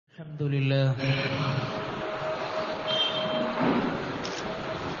الحمد لله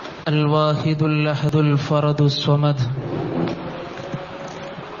الواحد الأحد الفرد الصمد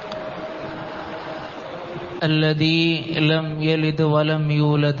الذي لم يلد ولم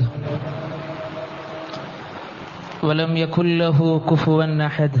يولد ولم يكن له كفوا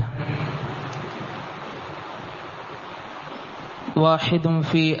أحد واحد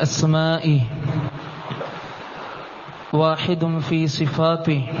في أسمائه واحد في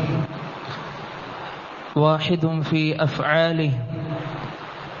صفاته واحد في أفعاله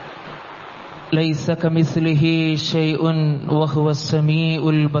ليس كمثله شيء وهو السميع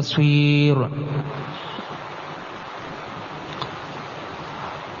البصير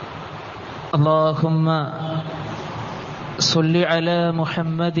اللهم صل على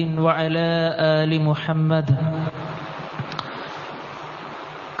محمد وعلى آل محمد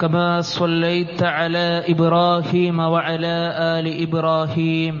كما صليت على إبراهيم وعلى آل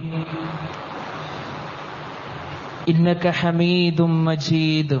إبراهيم إنك حميد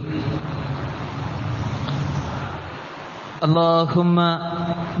مجيد اللهم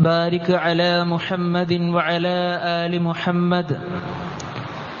بارك على محمد وعلى آل محمد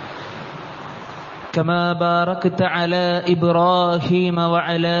كما باركت على إبراهيم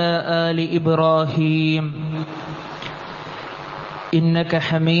وعلى آل إبراهيم إنك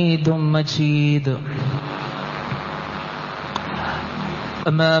حميد مجيد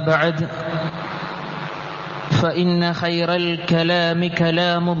أما بعد فإن خير الكلام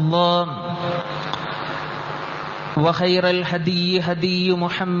كلام الله وخير الهدي هدي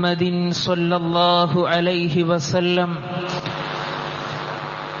محمد صلى الله عليه وسلم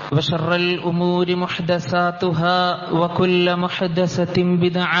وشر الأمور محدثاتها وكل محدثة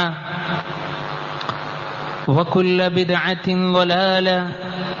بدعة وكل بدعة ضلالة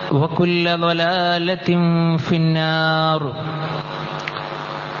وكل ضلالة في النار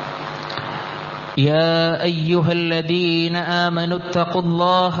يا أيها الذين آمنوا اتقوا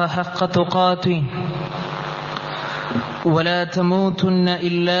الله حق تقاته ولا تموتن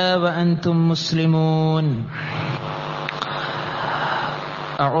إلا وأنتم مسلمون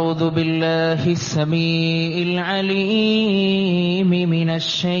أعوذ بالله السميع العليم من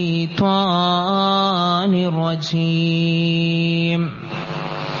الشيطان الرجيم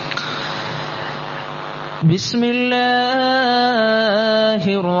بسم الله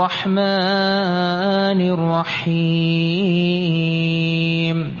الرحمن الرحيم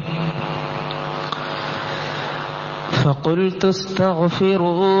فقلت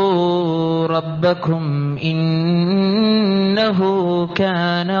استغفروا ربكم إنه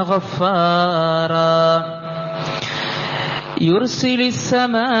كان غفارا يرسل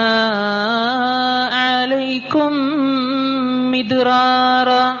السماء عليكم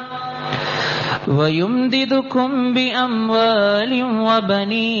مدرارا ويمددكم بأموال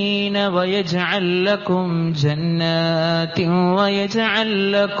وبنين ويجعل لكم جنات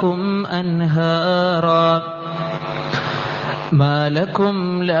ويجعل لكم أنهارا ما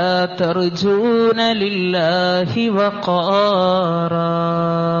لكم لا ترجون لله وقارا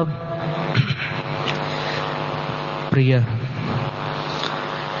പ്രിയ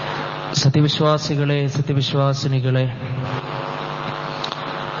സത്യവിശ്വാസികളെ സത്യവിശ്വാസിനികളെ,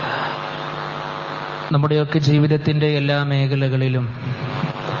 നമ്മുടെയൊക്കെ ജീവിതത്തിന്റെ എല്ലാ മേഖലകളിലും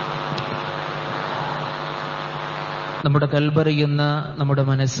നമ്മുടെ കൽബറിയുന്ന, നമ്മുടെ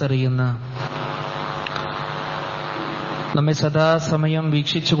മനസ്സറിയുന്ന, നമ്മെ സദാസമയം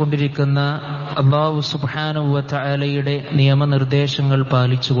വീക്ഷിച്ചു കൊണ്ടിരിക്കുന്ന അല്ലാഹു സുബ്ഹാനഹു വ തആലയുടെ നിയമനിർദ്ദേശങ്ങൾ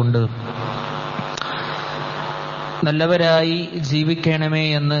പാലിച്ചുകൊണ്ട് നല്ലവരായി ജീവിക്കണമേ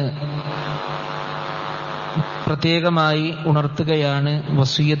എന്ന് പ്രത്യേകമായി ഉണർത്തുകയാണ്,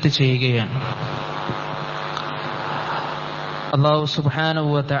 വസിയ്യത്ത് ചെയ്യുകയാണ്. അല്ലാഹു സുബ്ഹാനഹു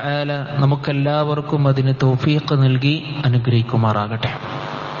വ തആല നമുക്കെല്ലാവർക്കും അതിന് തൗഫീഖ് നൽകി അനുഗ്രഹിക്കുമാറാകട്ടെ.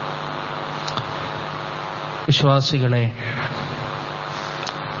 വിശ്വാസികളെ,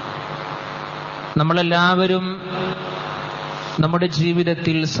 നമ്മളെല്ലാവരും നമ്മുടെ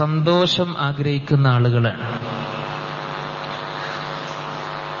ജീവിതത്തിൽ സന്തോഷം ആഗ്രഹിക്കുന്ന ആളുകളാണ്.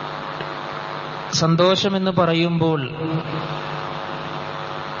 സന്തോഷം എന്ന് പറയുമ്പോൾ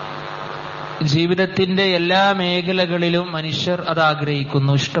ജീവിതത്തിന്റെ എല്ലാ മേഖലകളിലും മനുഷ്യർ അത്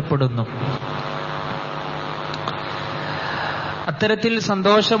ആഗ്രഹിക്കുന്നു, ഇഷ്ടപ്പെടുന്നു. അത്തരത്തിൽ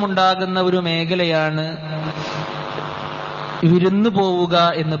സന്തോഷമുണ്ടാകുന്ന ഒരു മേഖലയാണ് വിരുന്നു പോവുക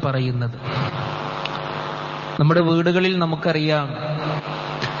എന്ന് പറയുന്നത്. നമ്മുടെ വീടുകളിൽ നമുക്കറിയാം,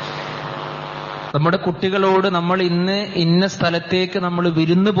 നമ്മുടെ കുട്ടികളോട് നമ്മൾ ഇന്ന് ഇന്ന സ്ഥലത്തേക്ക് നമ്മൾ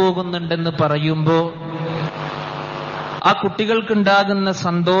വിരുന്നു പോകുന്നുണ്ടെന്ന് പറയുമ്പോൾ ആ കുട്ടികൾക്കുണ്ടാകുന്ന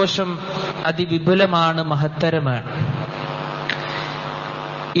സന്തോഷം അതിവിപുലമാണ്, മഹത്തരമാണ്.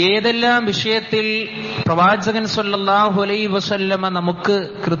 ഏതെല്ലാം വിഷയത്തിൽ പ്രവാചകൻ സ്വല്ലല്ലാഹു അലൈഹി വസല്ലമ നമുക്ക്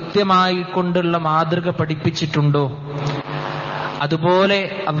കൃത്യമായി കൊണ്ടുള്ള മാതൃക പഠിപ്പിച്ചിട്ടുണ്ടോ, അതുപോലെ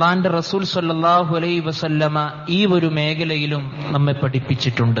അള്ളാന്റെ റസൂൽ സ്വല്ലല്ലാഹു അലൈഹി വസല്ലമ ഈ ഒരു മേഖലയിലും നമ്മെ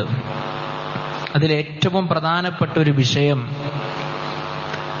പഠിപ്പിച്ചിട്ടുണ്ട്. അതിലേറ്റവും പ്രധാനപ്പെട്ട ഒരു വിഷയം,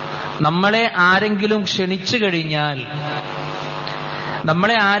 നമ്മളെ ആരെങ്കിലും ക്ഷണിച്ചു കഴിഞ്ഞാൽ,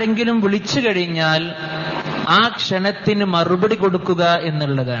 നമ്മളെ ആരെങ്കിലും വിളിച്ചു കഴിഞ്ഞാൽ ആ ക്ഷണത്തിന് മറുപടി കൊടുക്കുക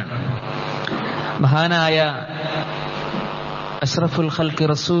എന്നുള്ളതാണ്. മഹാനായ അഷ്റഫുൽ ഖൽഖ്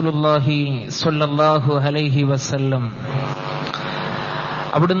റസൂലുള്ളാഹി സ്വല്ലല്ലാഹു അലൈഹി വസല്ലം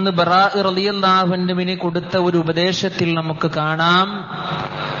അവിടുന്ന് ബറാ റളിയല്ലാഹു അൻഹുവിന് കൊടുത്ത ഒരു ഉപദേശത്തിൽ നമുക്ക് കാണാം,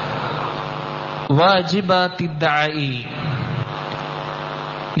 വാജിബാത്തിദ് ദാഇ,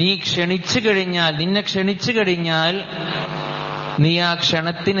 നീ ക്ഷണിച്ചു കഴിഞ്ഞാൽ, നിന്നെ ക്ഷണിച്ചു കഴിഞ്ഞാൽ നീ ആ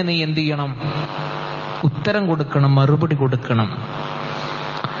ക്ഷണത്തിന് നീ എന്ത് ചെയ്യണം? ഉത്തരം കൊടുക്കണം, മറുപടി കൊടുക്കണം.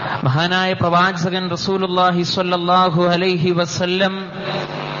 മഹാനായ പ്രവാചകൻ റസൂലുള്ളാഹി സ്വല്ലല്ലാഹു അലൈഹി വസല്ലം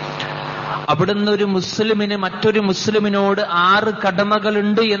അവിടുന്ന് ഒരു മുസ്ലിമിന് മറ്റൊരു മുസ്ലിമിനോട് 6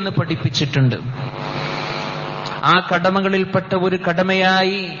 കടമകളുണ്ട് എന്ന് പഠിപ്പിച്ചിട്ടുണ്ട്. ആ കടമകളിൽപ്പെട്ട ഒരു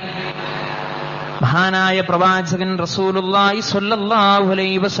കടമയായി മഹാനായ പ്രവാചകൻ റസൂലുള്ളാഹി സ്വല്ലല്ലാഹു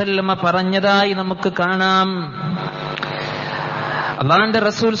അലൈഹി വസല്ലമ പറഞ്ഞതായി നമുക്ക് കാണാം. അല്ലാഹുവിന്റെ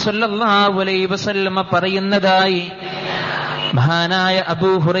റസൂൽ സ്വല്ലല്ലാഹു അലൈഹി വസല്ലമ പറയുന്നതായി മഹാനായ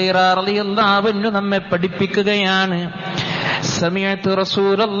അബൂ ഹുറൈറ റളിയല്ലാഹു അൻഹു നമ്മെ പഠിപ്പിക്കുകയാണ്. സമിഅതു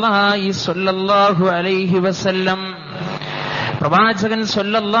റസൂലുള്ളാഹി സ്വല്ലല്ലാഹു അലൈഹി വസല്ലം, പ്രവാചകൻ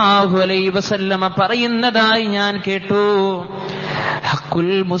സ്വല്ലല്ലാഹു അലൈഹി വസല്ലമ പറയുന്നതായി ഞാൻ കേട്ടു,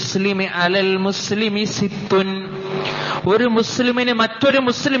 ഹഖുൽ മുസ്ലിമി അലൽ മുസ്ലിമി സിത്തുൻ, ഒരു മുസ്ലിമിന് മറ്റൊരു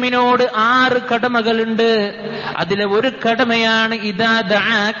മുസ്ലിമിനോട് 6 കടമകളുണ്ട്. അതിലെ ഒരു കടമയാണ് ഇദാ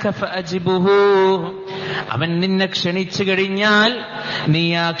ദഅക ഫഅജിബുഹു, അവൻ നിന്നെ ക്ഷണിച്ചു കഴിഞ്ഞാൽ നീ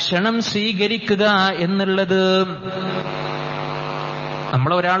ആ ക്ഷണം സ്വീകരിക്കുക എന്നുള്ളത്.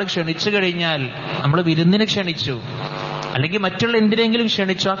 നമ്മളൊരാൾ ക്ഷണിച്ചു കഴിഞ്ഞാൽ, നമ്മൾ വിരുന്നിന് ക്ഷണിച്ചു അല്ലെങ്കിൽ മറ്റുള്ള എന്തിനെങ്കിലും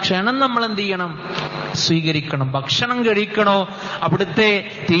ക്ഷണിച്ചു, ആ ക്ഷണം നമ്മൾ എന്ത് ചെയ്യണം? സ്വീകരിക്കണം. ഭക്ഷണം കഴിക്കണോ, അവിടുത്തെ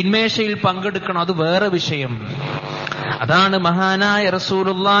തീന്മേശയിൽ പങ്കെടുക്കണോ, അത് വേറെ വിഷയം. അതാണ് മഹാനായ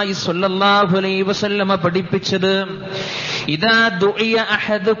റസൂലുള്ളാഹി സ്വല്ലല്ലാഹു അലൈഹി വസല്ലമ പഠിപ്പിച്ചത്. ഇദാ ദുഇയ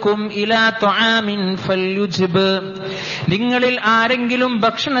അഹദുകും ഇലാ തുആമിൻ ഫൽയുജിബ്, നിങ്ങളിൽ ആരെങ്കിലും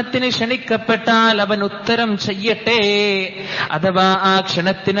ഭക്ഷണത്തിന് ക്ഷണിക്കപ്പെട്ടാൽ അവൻ ഉത്തരം ചെയ്യട്ടെ, അഥവാ ആ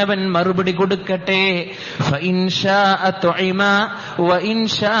ക്ഷണത്തിന് അവൻ മറുപടി കൊടുക്കട്ടെ. ഫഇൻ ശാഅ തുഇമ വഇൻ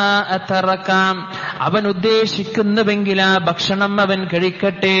ശാഅ തറക, അവൻ ഉദ്ദേശിക്കുന്നുവെങ്കിൽ ആ ഭക്ഷണം അവൻ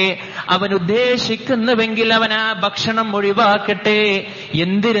കഴിക്കട്ടെ, അവൻ ഉദ്ദേശിക്കുന്നുവെങ്കിൽ അവൻ ആ ഭക്ഷണം ഒഴിവാക്കട്ടെ.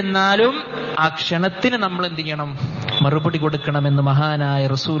 എന്തിരുന്നാലും ആ ക്ഷണത്തിന് നമ്മൾ എന്ത് ചെയ്യണം? മറുപടി കൊടുക്കണമെന്ന് മഹാനായ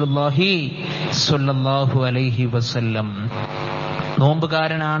റസൂലുള്ളാഹി സ്വല്ലല്ലാഹു അലൈഹി വസല്ലം.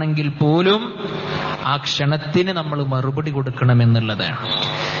 നോമ്പുകാരനാണെങ്കിൽ പോലും ആ ക്ഷണത്തിന് നമ്മൾ മറുപടി കൊടുക്കണമെന്നുള്ളതാണ്.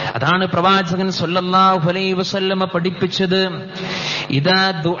 അതാണ് പ്രവാചകൻ സ്വല്ലല്ലാഹു അലൈഹി വസല്ലമ പഠിപ്പിച്ചത്. ഇദാ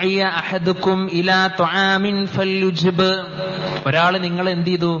ദുഇയ അഹദുകും ഇലാ തുആമിൻ ഫൽയുജിബ്, ഒരാൾ നിങ്ങൾ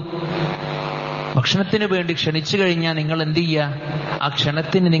എന്ത് ചെയ്തു? ഭക്ഷണത്തിന് വേണ്ടി ക്ഷണിച്ചു കഴിഞ്ഞാൽ നിങ്ങൾ എന്ത് ചെയ്യുക? ആ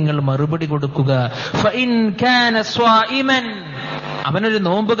ക്ഷണത്തിന് നിങ്ങൾ മറുപടി കൊടുക്കുക. ഫഇൻ കാന സ്വായിമൻ, അവനൊരു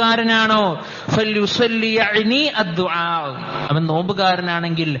നോമ്പുകാരനാണോ, അവൻ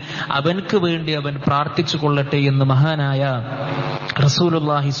നോമ്പുകാരനാണെങ്കിൽ അവൻക്ക് വേണ്ടി അവൻ പ്രാർത്ഥിച്ചു കൊള്ളട്ടെ എന്ന് മഹാനായ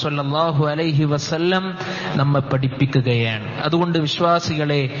റസൂലുള്ളാഹി സ്വല്ലല്ലാഹു അലൈഹി വസല്ലം നമ്മെ പഠിപ്പിക്കുകയാണ്. അതുകൊണ്ട്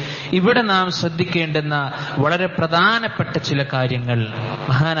വിശ്വാസികളെ, ഇവിടെ നാം ശ്രദ്ധിക്കേണ്ടുന്ന വളരെ പ്രധാനപ്പെട്ട ചില കാര്യങ്ങൾ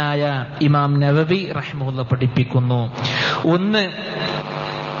മഹാനായ ഇമാം നവവി റഹിമഹുല്ലാഹ് പഠിപ്പിക്കുന്നു. ഒന്ന്,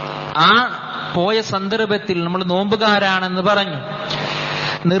 ആ പോയ സന്ദർഭത്തിൽ നമ്മൾ നോമ്പുകാരാണെന്ന് പറഞ്ഞു,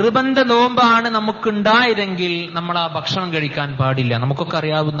 നിർബന്ധ നോമ്പാണ് നമുക്കുണ്ടായതെങ്കിൽ നമ്മൾ ആ ഭക്ഷണം കഴിക്കാൻ പാടില്ല. നമുക്കൊക്കെ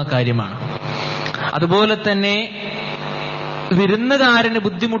അറിയാവുന്ന കാര്യമാണ്. അതുപോലെ തന്നെ വിരുന്നുകാരന്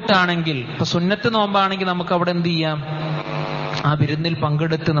ബുദ്ധിമുട്ടാണെങ്കിൽ, ഇപ്പൊ സുന്നത്ത് നോമ്പാണെങ്കിൽ നമുക്ക് അവിടെ എന്ത് ചെയ്യാം? ആ വിരുന്നിൽ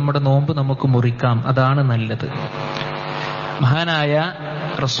പങ്കെടുത്ത് നമ്മുടെ നോമ്പ് നമുക്ക് മുറിക്കാം. അതാണ് നല്ലത്. മഹാനായ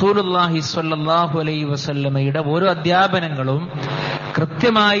റസൂലുള്ളാഹി സ്വല്ലല്ലാഹു അലൈഹി വസല്ലമയുടെ ഓരോ അധ്യാപനങ്ങളും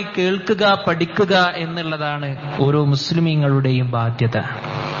കൃത്യമായി കേൾക്കുക, പഠിക്കുക എന്നുള്ളതാണ് ഓരോ മുസ്ലിമീങ്ങളുടെയും ബാധ്യത.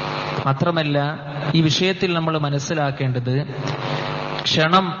 മാത്രമല്ല, ഈ വിഷയത്തിൽ നമ്മൾ മനസ്സിലാക്കേണ്ടത്,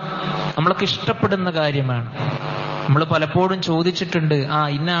 ക്ഷണം നമ്മൾക്ക് ഇഷ്ടപ്പെടുന്ന കാര്യമാണ്. നമ്മൾ പലപ്പോഴും ചോദിച്ചിട്ടുണ്ട്,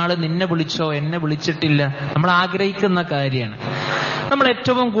 ഇന്ന ആള് നിന്നെ വിളിച്ചോ, എന്നെ വിളിച്ചിട്ടില്ല. നമ്മൾ ആഗ്രഹിക്കുന്ന കാര്യമാണ്. നമ്മൾ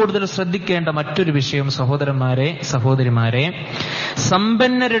ഏറ്റവും കൂടുതൽ ശ്രദ്ധിക്കേണ്ട മറ്റൊരു വിഷയം സഹോദരന്മാരെ, സഹോദരിമാരെ,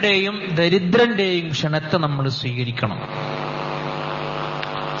 സമ്പന്നരുടെയും ദരിദ്രന്റെയും ക്ഷണത്തെ നമ്മൾ സ്വീകരിക്കണം.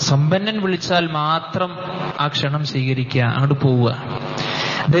 സമ്പന്നൻ വിളിച്ചാൽ മാത്രം ആ ക്ഷണം സ്വീകരിക്കുക, അങ്ങോട്ട് പോവുക.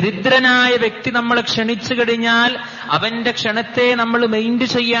 ദരിദ്രനായ വ്യക്തി നമ്മളെ ക്ഷണിച്ചു കഴിഞ്ഞാൽ അവന്റെ ക്ഷണത്തെ നമ്മൾ മൈൻഡ്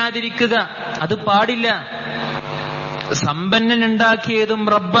ചെയ്യാതിരിക്കുക, അത് പാടില്ല. സമ്പന്നൻ ഉണ്ടാക്കിയതും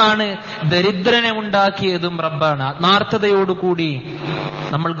റബ്ബാണ്, ദരിദ്രനെ ഉണ്ടാക്കിയതും റബ്ബാണ്. ആത്മാർത്ഥതയോടുകൂടി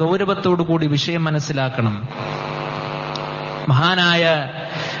നമ്മൾ ഗൗരവത്തോടുകൂടി വിഷയം മനസ്സിലാക്കണം. മഹാനായ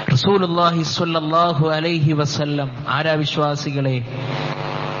റസൂലുള്ളാഹി സ്വല്ലല്ലാഹു അലൈഹി വസല്ലം, ആരാ വിശ്വാസികളെ,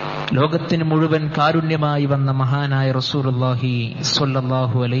 ലോകത്തിന് മുഴുവൻ കാരുണ്യമായി വന്ന മഹാനായ റസൂലുള്ളാഹി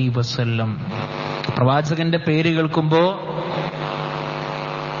സ്വല്ലല്ലാഹു അലൈഹി വസല്ലം, പ്രവാചകന്റെ പേര് കേൾക്കുമ്പോ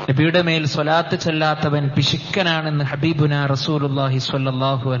നബിയുടെ മേൽ സ്വലാത്ത് ചെല്ലാത്തവൻ പിശുക്കനാണെന്ന് ഹബീബുന റസൂലുള്ളാഹി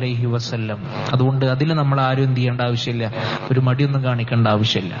സ്വല്ലല്ലാഹു അലൈഹി വസല്ലം. അതുകൊണ്ട് അതിൽ നമ്മൾ ആരും എന്ത് ചെയ്യേണ്ട ആവശ്യമില്ല, ഒരു മടിയൊന്നും കാണിക്കേണ്ട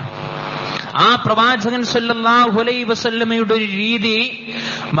ആവശ്യമില്ല. ആ പ്രവാചകൻ സല്ലല്ലാഹു അലൈഹി വസല്ലമയുടെ ഒരു രീതി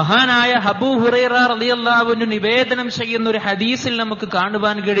മഹാനായ അബൂ ഹുറൈറ റളിയല്ലാഹു അൻഹു നിവേദനം ചെയ്യുന്ന ഒരു ഹദീസിൽ നമുക്ക്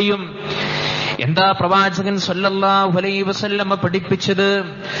കാണുവാൻ കഴിയും. എന്താ പ്രവാചകൻ സല്ലല്ലാഹു അലൈഹി വസല്ലമ പഠിപ്പിച്ചത്?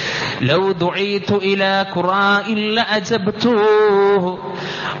 ലൗ ദുഈതു ഇലാ ഖുറാഇൻ ലഅജബ്തു.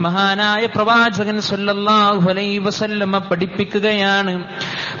 മഹാനായ പ്രവാചകൻ സല്ലല്ലാഹു അലൈഹി വസല്ലമ പഠിപ്പിക്കുകയാണ്,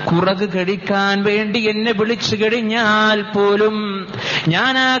 കുറക് കഴിക്കാൻ വേണ്ടി എന്നെ വിളിച്ചു കഴിഞ്ഞാൽ പോലും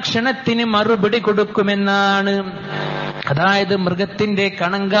ഞാൻ ആ ക്ഷണത്തിന് മറുപടി കൊടുക്കുമെന്നാണ്. അതായത് മൃഗത്തിന്റെ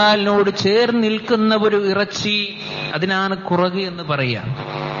കണങ്കാലിനോട് ചേർന്ന് നിൽക്കുന്ന ഒരു ഇറച്ചി, അതിനാണ് കുറക് എന്ന് പറയാം.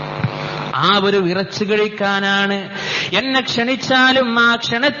 ആ ഒരു ഇറച്ചി കഴിക്കാനാണ് എന്നെ ക്ഷണിച്ചാലും ആ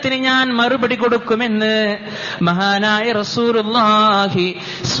ക്ഷണത്തിന് ഞാൻ മറുപടി കൊടുക്കുമെന്ന് മഹാനായ റസൂലുള്ളാഹി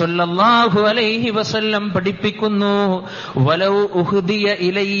സ്വല്ലല്ലാഹു അലൈഹി വസല്ലം പഠിപ്പിക്കുന്നു. വലൗ ഉഹ്ദിയ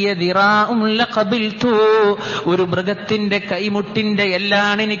ഇലയ്യ ദിറാഉൻ ലഖബിൽതു. ഒരു മൃഗത്തിന്റെ കൈമുട്ടിന്റെ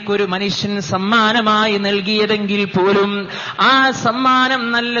എല്ലാണ് എനിക്കൊരു മനുഷ്യൻ സമ്മാനമായി നൽകിയതെങ്കിൽ പോലും ആ സമ്മാനം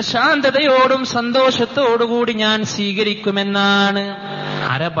നല്ല ശാന്തതയോടും സന്തോഷത്തോടുകൂടി ഞാൻ സ്വീകരിക്കുമെന്നാണ്.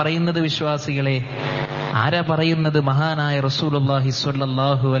 ആരാ പറയുന്നത് വിശ്വാസികളെ? ആരാ പറയുന്നത്? മഹാനായ റസൂലുള്ളാഹി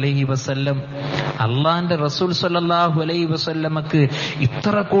സ്വല്ലല്ലാഹു അലൈഹി വസല്ലം. അള്ളാന്റെ റസൂൽ സ്വല്ലല്ലാഹു അലൈഹി വസല്ലമക്ക്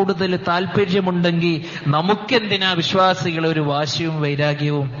ഇത്ര കൂടുതൽ താല്പര്യമുണ്ടെങ്കിൽ നമുക്കെന്തിനാ വിശ്വാസികളെ ഒരു വാശിയും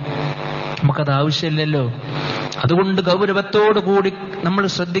വൈരാഗ്യവും? നമുക്കത് ആവശ്യമില്ലല്ലോ. അതുകൊണ്ട് ഗൗരവത്തോടുകൂടി നമ്മൾ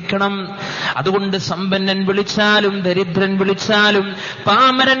ശ്രദ്ധിക്കണം. അതുകൊണ്ട് സമ്പന്നൻ വിളിച്ചാലും ദരിദ്രൻ വിളിച്ചാലും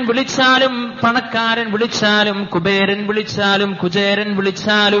പാമരൻ വിളിച്ചാലും പണക്കാരൻ വിളിച്ചാലും കുബേരൻ വിളിച്ചാലും കുചേരൻ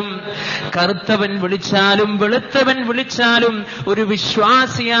വിളിച്ചാലും കറുത്തവൻ വിളിച്ചാലും വെളുത്തവൻ വിളിച്ചാലും ഒരു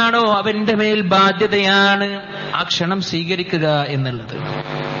വിശ്വാസിയാണോ അവന്റെ മേൽ ബാധ്യതയാണ് ആ ക്ഷണം സ്വീകരിക്കുക എന്നുള്ളത്.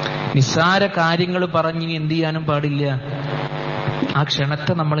 നിസ്സാര കാര്യങ്ങൾ പറഞ്ഞ് എന്ത് ചെയ്യാനും പാടില്ല, ആ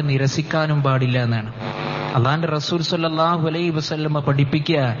ക്ഷണത്തെ നമ്മൾ നിരസിക്കാനും പാടില്ല എന്നാണ് അള്ളാന്റെ റസൂൽ സ്വല്ലല്ലാഹു അലൈഹി വസല്ലമ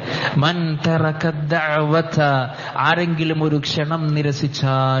പഠിപ്പിക്കുക. മൻ തറക ദഅവത, ആരെങ്കിലും ഒരു ക്ഷണം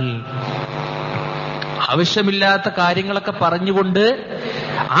നിരസിച്ചാൽ, ആവശ്യമില്ലാത്ത കാര്യങ്ങളൊക്കെ പറഞ്ഞുകൊണ്ട്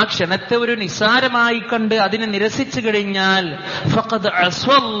ആ ക്ഷണത്തെ ഒരു നിസ്സാരമായി കണ്ട് അതിനെ നിരസിച്ചു കഴിഞ്ഞാൽ ഫഖദ്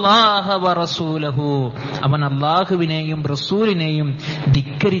അസ്വല്ലാഹ വറസൂലഹു, അവൻ അല്ലാഹുവിനെയും റസൂലിനെയും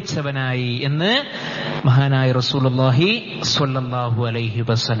ധിക്കരിച്ചവനായി എന്ന് മഹാനായ റസൂലുള്ളാഹി സ്വല്ലല്ലാഹു അലൈഹി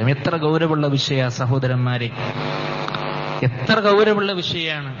വസല്ലം. എത്ര ഗൗരവമുള്ള വിഷയ സഹോദരന്മാരെ, എത്ര ഗൗരവമുള്ള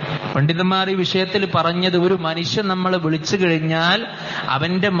വിഷയമാണ്. പണ്ഡിതന്മാർ ഈ വിഷയത്തിൽ പറഞ്ഞത്, ഒരു മനുഷ്യൻ നമ്മളെ വിളിച്ചു കഴിഞ്ഞാൽ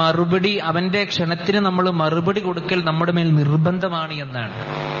അവന്റെ മറുപടി, അവന്റെ ക്ഷണത്തിന് നമ്മൾ മറുപടി കൊടുക്കൽ നമ്മുടെ മേൽ നിർബന്ധമാണ് എന്നാണ്.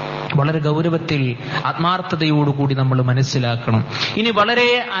 വളരെ ഗൗരവത്തിൽ ആത്മാർത്ഥതയോടുകൂടി നമ്മൾ മനസ്സിലാക്കണം. ഇനി വളരെ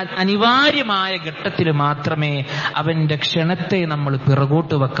അനിവാര്യമായ ഘട്ടത്തിൽ മാത്രമേ അവന്റെ ക്ഷണത്തെ നമ്മൾ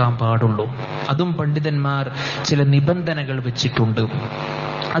പിറകോട്ട് വെക്കാൻ പാടുള്ളൂ. അതും പണ്ഡിതന്മാർ ചില നിബന്ധനകൾ വെച്ചിട്ടുണ്ട്.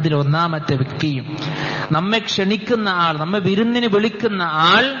 അതിലൊന്നാമത്തെ വ്യക്തി, നമ്മെ ക്ഷണിക്കുന്ന ആൾ, നമ്മെ വിരുന്നിന് വിളിക്കുന്ന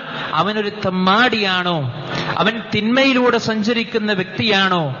ആൾ അവനൊരു തെമ്മാടിയാണോ, അവൻ തിന്മയിലൂടെ സഞ്ചരിക്കുന്ന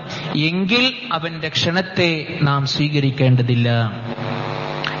വ്യക്തിയാണോ എങ്കിൽ അവന്റെ ക്ഷണത്തെ നാം സ്വീകരിക്കേണ്ടതില്ല.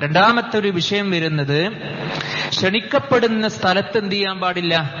 രണ്ടാമത്തെ ഒരു വിഷയം വരുന്നത്, ക്ഷണിക്കപ്പെടുന്ന സ്ഥലത്ത് എന്ത് ചെയ്യാൻ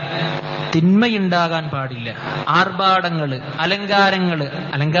പാടില്ല, തിന്മയുണ്ടാകാൻ പാടില്ല. ആർഭാടങ്ങള്,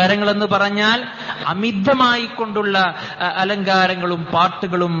 അലങ്കാരങ്ങൾ എന്ന് പറഞ്ഞാൽ അമിതമായി കൊണ്ടുള്ള അലങ്കാരങ്ങളും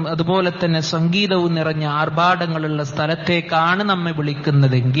പാട്ടുകളും അതുപോലെ തന്നെ സംഗീതവും നിറഞ്ഞ ആർഭാടങ്ങളുള്ള സ്ഥലത്തേക്കാണ് നമ്മെ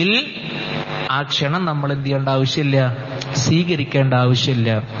വിളിക്കുന്നതെങ്കിൽ ആ ക്ഷണം നമ്മൾ എന്ത് ചെയ്യേണ്ട ആവശ്യമില്ല, സ്വീകരിക്കേണ്ട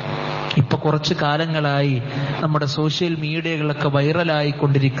ആവശ്യമില്ല. ഇപ്പൊ കുറച്ചു കാലങ്ങളായി നമ്മുടെ സോഷ്യൽ മീഡിയകളൊക്കെ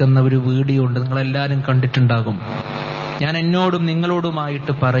വൈറലായിക്കൊണ്ടിരിക്കുന്ന ഒരു വീഡിയോ ഉണ്ട്, നിങ്ങളെല്ലാരും കണ്ടിട്ടുണ്ടാകും. ഞാൻ എന്നോടും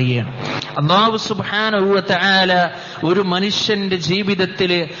നിങ്ങളോടുമായിട്ട് പറയുകയാണ്, അല്ലാഹു സുബ്ഹാനഹു വ തആല ഒരു മനുഷ്യന്റെ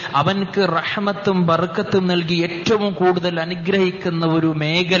ജീവിതത്തിൽ അവൻക്ക് റഹ്മത്തും ബർക്കത്തും നൽകി ഏറ്റവും കൂടുതൽ അനുഗ്രഹിക്കുന്ന ഒരു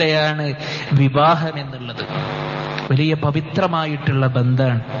മേഖലയാണ് വിവാഹം എന്നുള്ളത്. വലിയ പവിത്രമായിട്ടുള്ള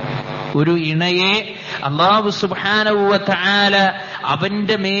ബന്ധമാണ്. ഒരു ഇണയെ അല്ലാഹു സുബ്ഹാനഹു വ തആല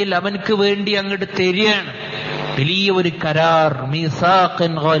അവന്റെ മേൽ അവൻക്ക് വേണ്ടി അങ്ങോട്ട് തരികയാണ്. വലിയ ഒരു കരാർ,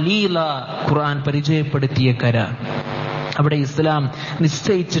 മീസാഖൻ ഗലീല, ഖുർആൻ പരിചയപ്പെടുത്തിയ കരാർ. അവിടെ ഇസ്ലാം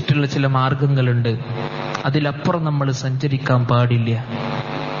നിശ്ചയിച്ചിട്ടുള്ള ചില മാർഗങ്ങളുണ്ട്. അതിലപ്പുറം നമ്മൾ സഞ്ചരിക്കാൻ പാടില്ല.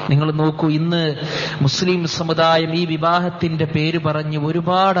 നിങ്ങൾ നോക്കൂ, ഇന്ന് മുസ്ലിം സമുദായം ഈ വിവാഹത്തിന്റെ പേര് പറഞ്ഞ്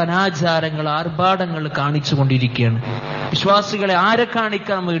ഒരുപാട് അനാചാരങ്ങൾ, ആർഭാടങ്ങൾ കാണിച്ചു കൊണ്ടിരിക്കുകയാണ്. വിശ്വാസികളെ ആരെ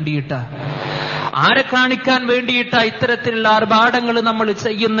കാണിക്കാൻ വേണ്ടിയിട്ടാ ഇത്തരത്തിലുള്ള ആർഭാടങ്ങൾ നമ്മൾ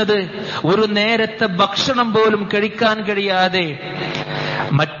ചെയ്യുന്നത്? ഒരു നേരത്തെ ഭക്ഷണം പോലും കഴിക്കാൻ കഴിയാതെ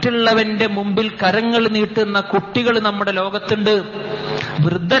മറ്റുള്ളവന്റെ മുമ്പിൽ കരങ്ങൾ നീട്ടുന്ന കുട്ടികൾ നമ്മുടെ ലോകത്തുണ്ട്.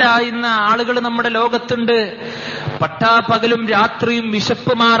 വൃദ്ധരായുന്ന ആളുകൾ നമ്മുടെ ലോകത്തുണ്ട്. പട്ടാപ്പകലും രാത്രിയും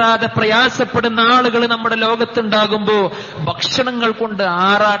വിശപ്പ് മാറാതെ പ്രയാസപ്പെടുന്ന ആളുകൾ നമ്മുടെ ലോകത്തുണ്ടാകുമ്പോ ഭക്ഷണങ്ങൾ കൊണ്ട്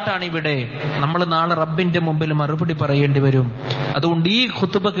ആറാട്ടാണ് ഇവിടെ. നമ്മൾ നാളെ റബ്ബിന്റെ മുമ്പിൽ മറുപടി പറയേണ്ടി വരും. അതുകൊണ്ട് ഈ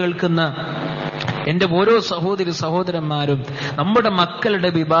ഖുതുബ കേൾക്കുന്ന എന്റെ ഓരോ സഹോദരന്മാരും നമ്മുടെ മക്കളുടെ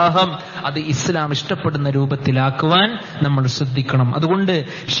വിവാഹം അത് ഇസ്ലാം ഇഷ്ടപ്പെടുന്ന രൂപത്തിലാക്കുവാൻ നമ്മൾ ശ്രദ്ധിക്കണം. അതുകൊണ്ട്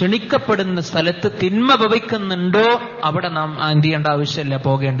ക്ഷണിക്കപ്പെടുന്ന സ്ഥലത്ത് തിന്മ ഭവിക്കുന്നുണ്ടോ അവിടെ നാം എന്ത് ചെയ്യേണ്ട ആവശ്യമില്ല,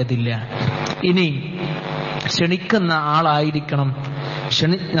 പോകേണ്ടതില്ല. ഇനി ക്ഷണിക്കുന്ന ആളായിരിക്കണം,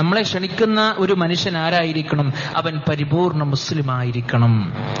 നമ്മളെ ക്ഷണിക്കുന്ന ഒരു മനുഷ്യൻ ആരായിരിക്കണം? അവൻ പരിപൂർണ മുസ്ലിം ആയിരിക്കണം.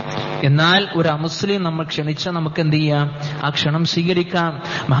 എന്നാൽ ഒരു അമുസ്ലിം നമ്മൾ ക്ഷണിച്ചാൽ നമുക്ക് എന്ത് ചെയ്യാം? ആ ക്ഷണം സ്വീകരിക്കാം.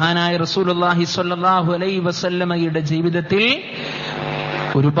 മഹാനായ റസൂലുള്ളാഹി സ്വല്ലല്ലാഹു അലൈഹി വസല്ലമയുടെ ജീവിതത്തിൽ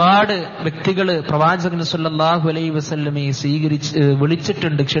ഒരുപാട് വ്യക്തികൾ പ്രവാചകൻ സല്ലല്ലാഹു അലൈഹി വസല്ലമയെ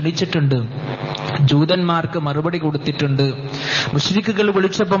വിളിച്ചിട്ടുണ്ട്, ക്ഷണിച്ചിട്ടുണ്ട്. ജൂതന്മാർക്ക് മറുപടി കൊടുത്തിട്ടുണ്ട്, മുശ്രിക്കുകൾ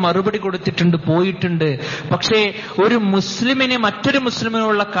വിളിച്ചപ്പോൾ മറുപടി കൊടുത്തിട്ടുണ്ട്, പോയിട്ടുണ്ട്. പക്ഷേ ഒരു മുസ്ലിമിന് മറ്റൊരു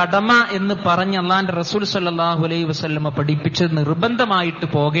മുസ്ലിമിനുള്ള കടമ എന്ന് പറഞ്ഞ് അള്ളാന്റെ റസൂൽ സല്ലല്ലാഹു അലൈഹി വസല്ലമ പഠിപ്പിച്ചത് നിർബന്ധമായിട്ട്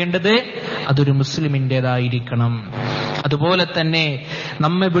പോകേണ്ടത് അതൊരു മുസ്ലിമിൻ്റെതായിരിക്കണം. അതുപോലെ തന്നെ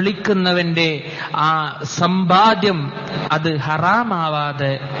നമ്മെ വിളിക്കുന്നവന്റെ ആ സമ്പാദ്യം അത് ഹറാമാവാതെ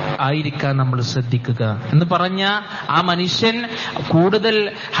ആയിരിക്കാൻ നമ്മൾ ശ്രദ്ധിക്കുക. എന്ന് പറഞ്ഞ ആ മനുഷ്യൻ കൂടുതൽ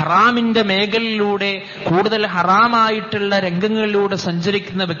ഹറാമിന്റെ മേഖലയിലൂടെ, കൂടുതൽ ഹറാമായിട്ടുള്ള രംഗങ്ങളിലൂടെ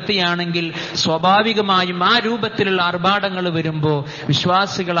സഞ്ചരിക്കുന്ന വ്യക്തിയാണെങ്കിൽ സ്വാഭാവികമായും ആ രൂപത്തിലുള്ള ആർഭാടങ്ങൾ വരുമ്പോൾ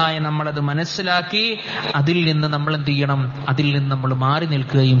വിശ്വാസികളായ നമ്മളത് മനസ്സിലാക്കി അതിൽ നിന്ന് നമ്മൾ എന്ത് ചെയ്യണം? അതിൽ നിന്ന് നമ്മൾ മാറി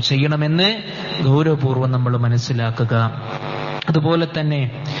നിൽക്കുകയും ചെയ്യണമെന്ന് ഗൗരവപൂർവ്വം നമ്മൾ മനസ്സിലാക്കുക. അതുപോലെ തന്നെ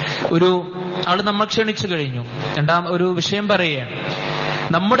ഒരു ആള് നമ്മൾ ക്ഷണിച്ചു കഴിഞ്ഞു. ഒരു വിഷയം പറയുകയാണ്.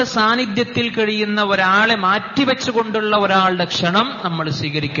 നമ്മുടെ സാന്നിധ്യത്തിൽ കഴിയുന്ന ഒരാളെ മാറ്റിവെച്ചുകൊണ്ടുള്ള ഒരാളുടെ ക്ഷണം നമ്മൾ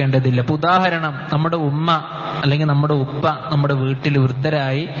സ്വീകരിക്കേണ്ടതില്ല. ഇപ്പൊ ഉദാഹരണം, നമ്മുടെ ഉമ്മ അല്ലെങ്കിൽ നമ്മുടെ ഉപ്പ നമ്മുടെ വീട്ടിൽ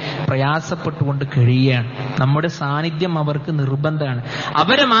വൃദ്ധരായി പ്രയാസപ്പെട്ടുകൊണ്ട് കഴിയുകയാണ്. നമ്മുടെ സാന്നിധ്യം അവർക്ക് നിർബന്ധമാണ്.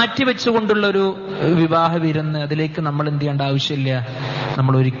 അവരെ മാറ്റിവെച്ചുകൊണ്ടുള്ള ഒരു വിവാഹ വിരുന്ന്, അതിലേക്ക് നമ്മൾ എന്ത് ചെയ്യേണ്ട ആവശ്യമില്ല,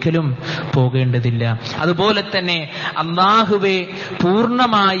 നമ്മൾ ഒരിക്കലും പോകേണ്ടതില്ല. അതുപോലെ തന്നെ അല്ലാഹുവെ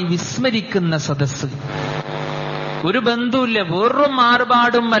പൂർണ്ണമായി വിസ്മരിക്കുന്ന സദസ്സ്, ഒരു ബന്ധുവില്ല, വെറും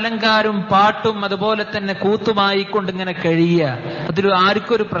ആർഭാടും അലങ്കാരും പാട്ടും അതുപോലെ തന്നെ കൂത്തുമായിക്കൊണ്ട് ഇങ്ങനെ കഴിയുക, അതിൽ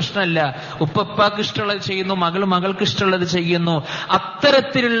ആർക്കും ഒരു പ്രശ്നമല്ല. ഉപ്പക്ക് ഇഷ്ടമുള്ളത് ചെയ്യുന്നു, മകൾക്ക് ഇഷ്ടമുള്ളത് ചെയ്യുന്നു.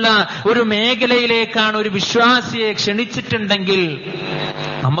 അത്തരത്തിലുള്ള ഒരു മേഖലയിലേക്കാണ് ഒരു വിശ്വാസിയെ ക്ഷണിച്ചിട്ടുണ്ടെങ്കിൽ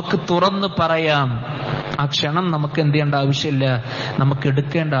നമുക്ക് തുറന്നു പറയാം, ആ ക്ഷണം നമുക്ക് എന്ത് ചെയ്യേണ്ട ആവശ്യമില്ല, നമുക്ക്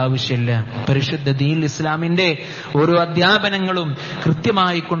എടുക്കേണ്ട ആവശ്യമില്ല. പരിശുദ്ധ ദീൻ ഇസ്ലാമിന്റെ ഓരോ അധ്യാപനങ്ങളും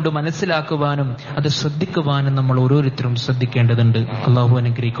കൃത്യമായി കൊണ്ട് മനസ്സിലാക്കുവാനും അത് ശ്രദ്ധിക്കുവാനും നമ്മൾ ഓരോരുത്തരും ശ്രദ്ധിക്കേണ്ടതുണ്ട്. അള്ളാഹു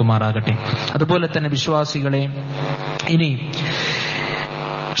അനുഗ്രഹിക്കുമാറാകട്ടെ. അതുപോലെ തന്നെ വിശ്വാസികളെ, ഇനി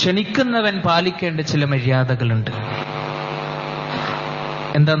ക്ഷണിക്കുന്നവൻ പാലിക്കേണ്ട ചില മര്യാദകളുണ്ട്.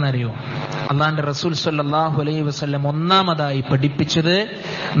 എന്താണെന്നറിയോ? അള്ളാന്റെ റസൂൽ സല്ലല്ലാഹു അലൈഹി വസല്ലം ഒന്നാമതായി പഠിപ്പിച്ചത്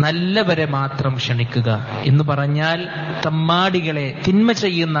നല്ലവരെ മാത്രം ക്ഷണിക്കുക എന്ന് പറഞ്ഞാൽ തമ്മാടികളെ, തിന്മ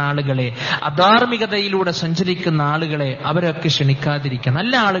ചെയ്യുന്ന ആളുകളെ, അധാർമികതയിലൂടെ സഞ്ചരിക്കുന്ന ആളുകളെ അവരൊക്കെ ക്ഷണിക്കാതിരിക്കുക.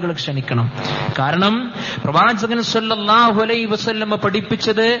 നല്ല ആളുകളെ ക്ഷണിക്കണം. കാരണം പ്രവാചകൻ സല്ലല്ലാഹു അലൈഹി വസല്ലം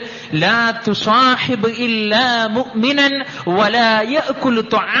പഠിപ്പിച്ചത് ലാ തുസാഹിബ് ഇല്ലാ മുഅ്മിനൻ വലാ യഅകുലു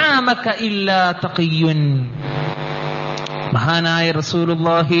തുആമക ഇല്ലാ തഖിയ്യുൻ. മഹാനായ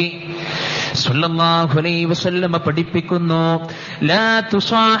റസൂലുള്ളാഹി സ്വല്ലല്ലാഹു അലൈഹി വസല്ലം പഠിപ്പിക്കുന്നു, ലാ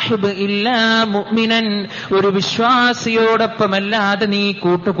തുസാഹിബ് ഇല്ലാ മുഅ്മിനൻ, ഒരു വിശ്വാസിയോടൊപ്പമല്ലാതെ നീ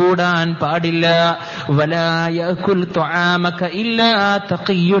കൂട്ടുകൂടാൻ പാടില്ല. വലാ യഅകുൽ തുആമക ഇല്ലാ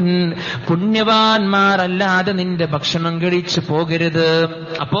തഖിയ്യുൻ, പുണ്യവാന്മാരല്ലാതെ നിന്റെ ഭക്ഷണം കഴിച്ചു പോകരുത്.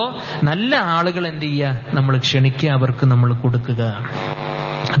 അപ്പോ നല്ല ആളുകൾ എന്ത് ചെയ്യുക? നമ്മൾ ക്ഷണിക്കുക, അവർക്ക് നമ്മൾ കൊടുക്കുക.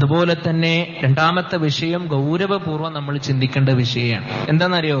 അതുപോലെ തന്നെ രണ്ടാമത്തെ വിഷയം ഗൗരവപൂർവ്വം നമ്മൾ ചിന്തിക്കേണ്ട വിഷയമാണ്.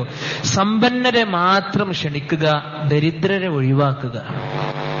 എന്താണെന്നറിയോ? സമ്പന്നരെ മാത്രം ക്ഷണിക്കുക, ദരിദ്രരെ ഒഴിവാക്കുക.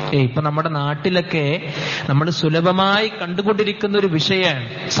 ഇപ്പൊ നമ്മുടെ നാട്ടിലൊക്കെ നമ്മൾ സുലഭമായി കണ്ടുകൊണ്ടിരിക്കുന്ന ഒരു വിഷയമാണ്.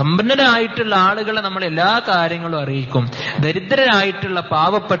 സമ്പന്നരായിട്ടുള്ള ആളുകളെ നമ്മൾ എല്ലാ കാര്യങ്ങളും അറിയിക്കും, ദരിദ്രരായിട്ടുള്ള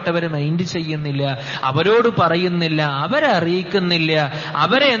പാവപ്പെട്ടവരെ മൈൻഡ് ചെയ്യുന്നില്ല, അവരോട് പറയുന്നില്ല, അവരെ അറിയിക്കുന്നില്ല,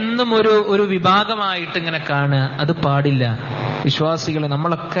 അവരെ എന്നും ഒരു വിഭാഗമായിട്ട് ഇങ്ങനെ കാണുക. അത് പാടില്ല. വിശ്വാസികളെ,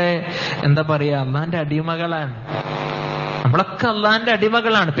 നമ്മളൊക്കെ എന്താ പറയാ, അള്ളാന്റെ അടിമകളാണ്. നമ്മളൊക്കെ അള്ളാന്റെ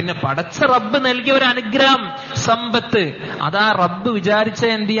അടിമകളാണ്. പിന്നെ പടച്ച റബ്ബ് നൽകിയ ഒരു അനുഗ്രഹം, സമ്പത്ത്, അതാ റബ്ബ് വിചാരിച്ച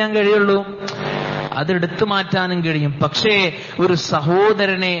എന്ത് ചെയ്യാൻ കഴിയുള്ളൂ? അതെടുത്തു മാറ്റാനും കഴിയും. പക്ഷേ ഒരു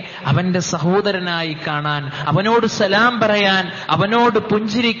സഹോദരനെ അവന്റെ സഹോദരനായി കാണാൻ, അവനോട് സലാം പറയാൻ, അവനോട്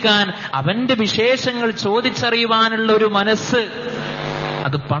പുഞ്ചിരിക്കാൻ, അവന്റെ വിശേഷങ്ങൾ ചോദിച്ചറിയുവാനുള്ള ഒരു മനസ്സ്,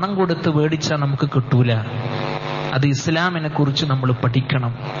 അത് പണം കൊടുത്ത് മേടിച്ചാൽ നമുക്ക് കിട്ടൂല. അത് ഇസ്ലാമിനെ കുറിച്ച് നമ്മൾ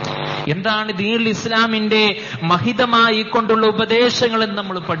പഠിക്കണം. എന്താണ് ദീനുൽ ഇസ്ലാമിന്റെ മഹിതമായി കൊണ്ടുള്ള ഉപദേശങ്ങൾ എന്ന്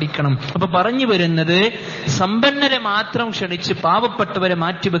നമ്മൾ പഠിക്കണം. അപ്പൊ പറഞ്ഞു വരുന്നത്, സമ്പന്നരെ മാത്രം ക്ഷണിച്ച് പാവപ്പെട്ടവരെ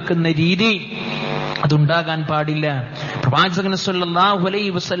മാറ്റിവെക്കുന്ന രീതി അതുണ്ടാകാൻ പാടില്ല. പ്രവാചകൻ സല്ലല്ലാഹു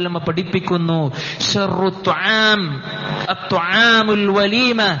അലൈഹി വസല്ലം പഠിപ്പിക്കുന്നു, ശർറു തുആം അത്തുആമുൽ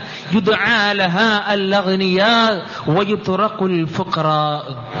വലീമ യുദ്ആ ലഹാ അൽഅഗ്നിയാ വയുത്രഖുൽ ഫുഖറാ.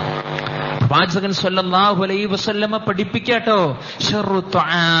 പ്രവാചകൻ സല്ലല്ലാഹു അലൈഹി വസല്ലം പഠിപ്പിക്കാട്ടോ, ശർറു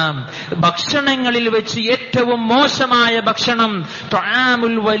തുആം, ഭക്ഷണങ്ങളിൽ വെച്ച് ഏറ്റവും മോശമായ ഭക്ഷണം,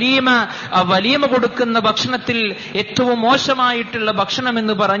 തുആമുൽ വലീമ, വലീമ കൊടുക്കുന്ന ഭക്ഷണത്തിൽ ഏറ്റവും മോശമായിട്ടുള്ള ഭക്ഷണം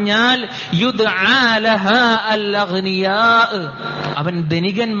എന്ന് പറഞ്ഞാൽ യുദ്ആ ലഹാ അൽഅഗ്നിയാ, അവൻ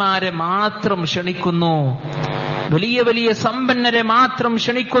ധനികന്മാരെ മാത്രം ക്ഷണിക്കുന്നു, വലിയ വലിയ സമ്പന്നരെ മാത്രം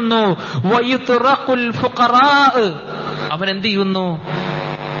ക്ഷണിക്കുന്നു. വയുത്രഖുൽ ഫുഖറാ, അവൻ എന്ത് ചെയ്യുന്നു?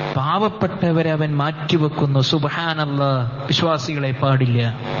 പാവപ്പെട്ടവരെ അവൻ മാറ്റിവെക്കുന്നു. സുബ്ഹാനല്ലാഹ്. വിശ്വാസികളെ പാടില്ല.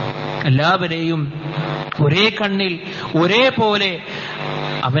 എല്ലാവരെയും ഒരേ കണ്ണിൽ ഒരേപോലെ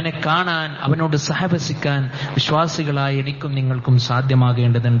അവനെ കാണാൻ, അവനോട് സഹവസിക്കാൻ വിശ്വാസികളായ എനിക്കും നിങ്ങൾക്കും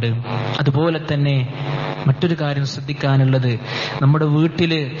സാധ്യമാകേണ്ടതുണ്ട്. അതുപോലെ തന്നെ മറ്റൊരു കാര്യം ശ്രദ്ധിക്കാനുള്ളത്, നമ്മുടെ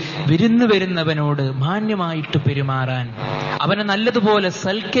വീട്ടില് വിരുന്ന് വരുന്നവനോട് മാന്യമായിട്ട് പെരുമാറാൻ, അവനെ നല്ലതുപോലെ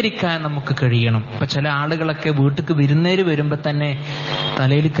സൽക്കരിക്കാൻ നമുക്ക് കഴിയണം. ഇപ്പൊ ചില ആളുകളൊക്കെ വീട്ടിക്ക് വിരുന്നേര് വരുമ്പോ തന്നെ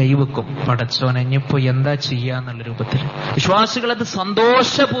തലയിൽ കൈവെക്കും, പടച്ചോനെ ഇനിയിപ്പോ എന്താ ചെയ്യാന്നുള്ള രൂപത്തിൽ. വിശ്വാസികൾ അത്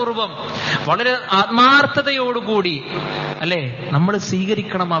സന്തോഷപൂർവം, വളരെ ആത്മാർത്ഥതയോടുകൂടി അല്ലെ നമ്മൾ സ്വീകരിക്കണം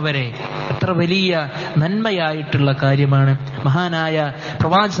അവരെ. എത്ര വലിയ നന്മയായിട്ടുള്ള കാര്യമാണ്. മഹാനായ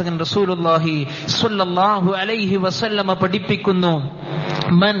പ്രവാചകൻ റസൂലുള്ളാഹി സ്വല്ലല്ലാഹു അലൈഹി വസല്ലമ പഠിപ്പിക്കുന്നു,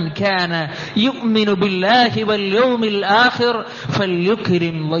 മൻ കാന യുഅ്മിനു ബില്ലാഹി വൽ യൗമിൽ ആഖിർ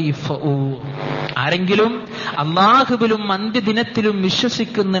ഫൽയുക്രിം ളൈഫഹു. ആരെങ്കിലും അല്ലാഹുവിലും അന്ത്യദിനത്തിലും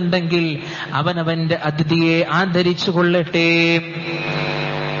വിശ്വസിക്കുന്നുണ്ടെങ്കിൽ അവനവന്റെ അതിഥിയെ ആദരിച്ചു കൊള്ളട്ടെ.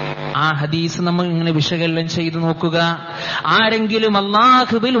 ആ ഹദീസ് നമ്മൾ ഇങ്ങനെ വിശകലനം ചെയ്തു നോക്കുക. ആരെങ്കിലും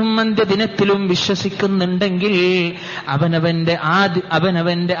അല്ലാഹുവിലും അന്ത്യദിനത്തിലും വിശ്വസിക്കുന്നുണ്ടെങ്കിൽ അവനവന്റെ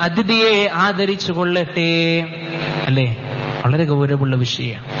അതിഥിയെ ആദരിച്ചു കൊള്ളട്ടെ. അല്ലേ? വളരെ ഗൗരവമുള്ള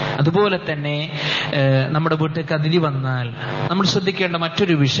വിഷയമാണ്. അതുപോലെ തന്നെ നമ്മുടെ വീട്ടിലേക്ക് അതിഥി വന്നാൽ നമ്മൾ ശ്രദ്ധിക്കേണ്ട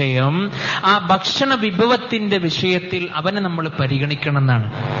മറ്റൊരു വിഷയം, ആ ഭക്ഷണ വിഭവത്തിന്റെ വിഷയത്തിൽ അവനെ നമ്മൾ പരിഗണിക്കണം എന്നാണ്.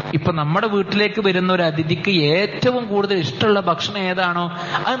 ഇപ്പൊ നമ്മുടെ വീട്ടിലേക്ക് വരുന്ന ഒരു അതിഥിക്ക് ഏറ്റവും കൂടുതൽ ഇഷ്ടമുള്ള ഭക്ഷണം ഏതാണോ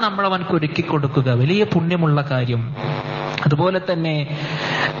അത് നമ്മൾ അവനക്ക് ഒരുക്കി കൊടുക്കുക. വലിയ പുണ്യമുള്ള കാര്യം. അതുപോലെ തന്നെ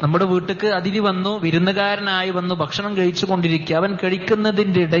നമ്മുടെ വീട്ടിലേക്ക് അതിഥി വന്നു, വിരുന്നുകാരനായി വന്നു, ഭക്ഷണം കഴിച്ചു കൊണ്ടിരിക്കുക. അവൻ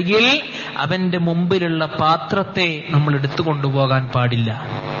കഴിക്കുന്നതിന്റെ ഇടയിൽ അവന്റെ മുമ്പിലുള്ള പാത്രത്തെ നമ്മൾ എടുത്തു കൊണ്ടുപോകാൻ പാടില്ല.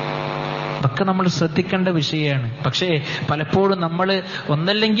 അതൊക്കെ നമ്മൾ ശ്രദ്ധിക്കേണ്ട വിഷയമാണ്. പക്ഷേ പലപ്പോഴും നമ്മൾ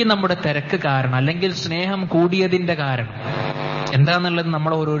ഒന്നല്ലെങ്കിൽ നമ്മുടെ തിരക്ക് കാരണം, അല്ലെങ്കിൽ സ്നേഹം കൂടിയതിന്റെ കാരണം എന്താന്നുള്ളത്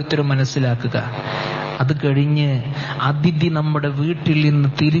നമ്മൾ ഓരോരുത്തരും മനസ്സിലാക്കുക. അത് കഴിഞ്ഞ് അതിഥി നമ്മുടെ വീട്ടിൽ നിന്ന്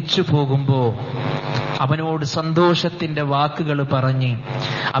തിരിച്ചു പോകുമ്പോ അവനോട് സന്തോഷത്തിന്റെ വാക്കുകൾ പറഞ്ഞ്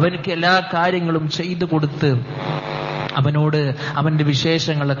അവനക്ക് എല്ലാ കാര്യങ്ങളും ചെയ്തു കൊടുത്ത് അവനോട് അവന്റെ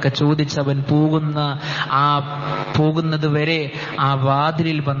വിശേഷങ്ങളൊക്കെ ചോദിച്ച് അവൻ പോകുന്നത് വരെ ആ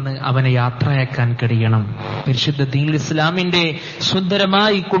വാതിലിൽ വന്ന് അവനെ യാത്രയാക്കാൻ കഴിയണം. പരിശുദ്ധ ദീനുൽ ഇസ്ലാമിന്റെ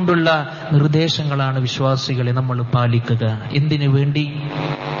സുന്ദരമായി കൊണ്ടുള്ള നിർദ്ദേശങ്ങളാണ് വിശ്വാസികളെ നമ്മൾ പാലിക്കുക.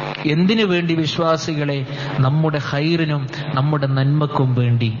 എന്തിനു വേണ്ടി വിശ്വാസികളെ? നമ്മുടെ ഖൈറിനും നമ്മുടെ നന്മക്കും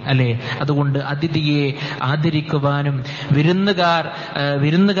വേണ്ടി, അല്ലെ? അതുകൊണ്ട് അതിഥിയെ ആദരിക്കുവാനും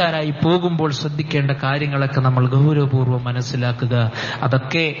വിരുന്നുകാരായി പോകുമ്പോൾ ശ്രദ്ധിക്കേണ്ട കാര്യങ്ങളൊക്കെ നമ്മൾ ഗൗരവപൂർവ്വം മനസ്സിലാക്കുക.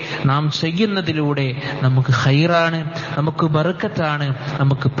 അതൊക്കെ നാം ചെയ്യുന്നതിലൂടെ നമുക്ക് ഖൈറാണ്, നമുക്ക് ബറക്കത്താണ്,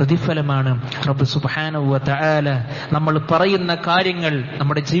 നമുക്ക് പ്രതിഫലമാണ്. റബ്ബ് സുബ്ഹാനഹു വ തആല നമ്മൾ പറയുന്ന കാര്യങ്ങൾ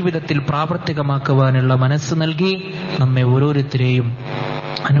നമ്മുടെ ജീവിതത്തിൽ പ്രാവർത്തികമാക്കുവാനുള്ള മനസ്സ് നൽകി നമ്മെ ഓരോരുത്തരെയും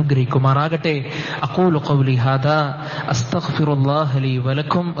അനുഗ്രഹിക്കുമാറാകട്ടെ. അഖൂലു ഖൗലി ഹാദാ അസ്തഗ്ഫിറുല്ലാഹ ലീ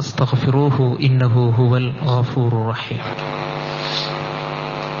വലക്കും അസ്തഗ്ഫിറൂഹു ഇന്നഹു ഹുവൽ ഗഫൂറുർ റഹീം.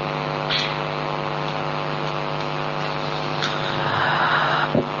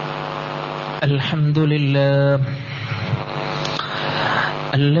 അൽഹംദുലില്ലാഹ്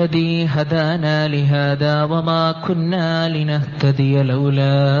الذي هدانا لهذا وما كنا لنهتدي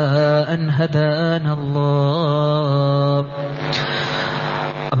لولا أن هدانا الله.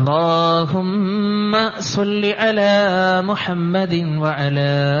 اللهم صل على محمد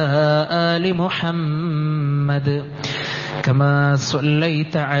وعلى آل محمد كما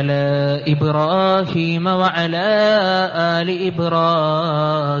صليت على إبراهيم وعلى آل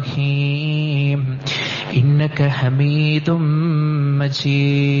إبراهيم إنك حميد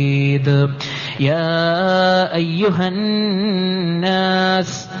مجيد يا أيها الناس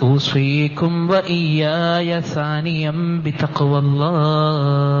أوصيكم وإياي ثانيا بتقوى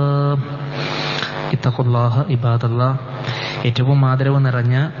الله اتقوا الله عباد الله. ഏറ്റവും ആദരവ്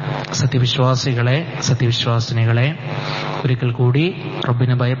നിറഞ്ഞ സത്യവിശ്വാസികളെ, സത്യവിശ്വാസിനികളെ, ഒരിക്കൽ കൂടി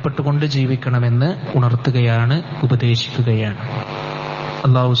റബ്ബിനെ ഭയപ്പെട്ടുകൊണ്ട് ജീവിക്കണമെന്ന് ഉണർത്തുകയാണ്, ഉപദേശിക്കുകയാണ്.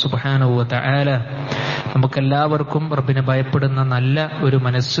 അല്ലാഹു സുബ്ഹാനഹു വ തആല നമുക്കെല്ലാവർക്കും റബ്ബിനെ ഭയപ്പെടുന്ന നല്ല ഒരു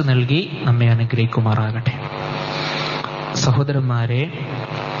മനസ്സ് നൽകി നമ്മെ അനുഗ്രഹിക്കുമാറാകട്ടെ. സഹോദരന്മാരെ,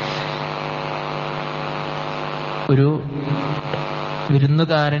 ഒരു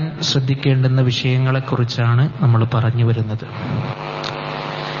വിരുന്നുകാരൻ ശ്രദ്ധിക്കേണ്ടുന്ന വിഷയങ്ങളെക്കുറിച്ചാണ് നമ്മൾ പറഞ്ഞു വരുന്നത്.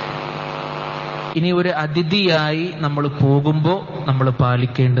 ഇനി ഒരു അതിഥിയായി നമ്മൾ പോകുമ്പോൾ നമ്മൾ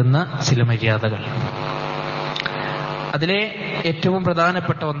പാലിക്കേണ്ടുന്ന ചില മര്യാദകൾ. അതിലെ ഏറ്റവും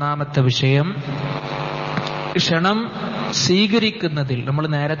പ്രധാനപ്പെട്ട ഒന്നാമത്തെ വിഷയം, ക്ഷണം സ്വീകരിക്കുന്നതിൽ നമ്മൾ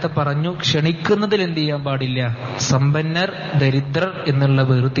നേരത്തെ പറഞ്ഞു, ക്ഷണിക്കുന്നതിൽ എന്ത് ചെയ്യാൻ പാടില്ല, സമ്പന്നർ ദരിദ്രർ എന്നുള്ള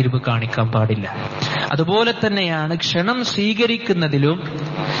വേർതിരിവ് കാണിക്കാൻ പാടില്ല. അതുപോലെ തന്നെയാണ് ക്ഷണം സ്വീകരിക്കുന്നതിലും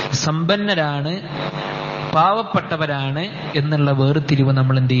സമ്പന്നരാണ് പാവപ്പെട്ടവരാണ് എന്നുള്ള വേർതിരിവ്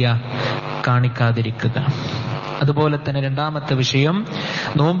നമ്മൾ എന്ത് ചെയ്യുക, കാണിക്കാതിരിക്കുക. അതുപോലെ തന്നെ രണ്ടാമത്തെ വിഷയം,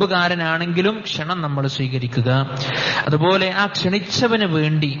 നോമ്പുകാരനാണെങ്കിലും ക്ഷണം നമ്മൾ സ്വീകരിക്കുക. അതുപോലെ ആ ക്ഷണിച്ചവന്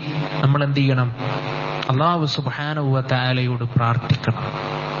വേണ്ടി നമ്മൾ എന്ത് ചെയ്യണം, അല്ലാഹു സുബ്ഹാനഹു വ തആലയോട് പ്രാർത്ഥിക്കണം.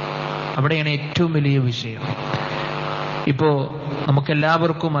 അവിടെയാണ് ഏറ്റവും വലിയ വിഷയം. ഇപ്പോ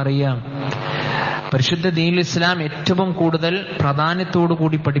നമുക്കെല്ലാവർക്കും അറിയാം, പരിശുദ്ധ ദീനുൽ ഇസ്ലാം ഏറ്റവും കൂടുതൽ പ്രാധാന്യത്തോടു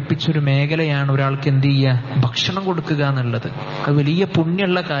കൂടി പഠിപ്പിച്ചൊരു മേഖലയാണ് ഒരാൾക്ക് എന്ത് ചെയ്യുക, ഭക്ഷണം കൊടുക്കുക എന്നുള്ളത്. അത് വലിയ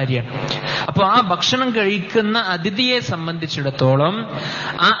പുണ്യമുള്ള കാര്യമാണ്. അപ്പൊ ആ ഭക്ഷണം കഴിക്കുന്ന അതിഥിയെ സംബന്ധിച്ചിടത്തോളം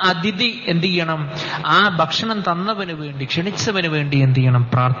ആ അതിഥി എന്ത് ചെയ്യണം, ആ ഭക്ഷണം തന്നവന് വേണ്ടി, ക്ഷണിച്ചവന് വേണ്ടി എന്ത് ചെയ്യണം,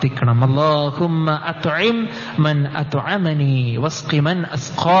 പ്രാർത്ഥിക്കണം. അല്ലാഹുമ്മ അത്ഇം മൻ അത്അമനി വസ്ഖി മൻ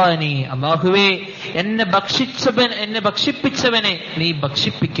അസ്ഖാനി. അല്ലാഹുവേ, എന്നെ ഭക്ഷിപ്പിച്ചവനെ നീ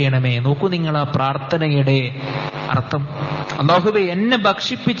ഭക്ഷിപ്പിക്കണമേ. നോക്കൂ നിങ്ങൾ ആ പ്രാർത്ഥനയുടെ അർത്ഥം. അല്ലാഹുവേ, എന്നെ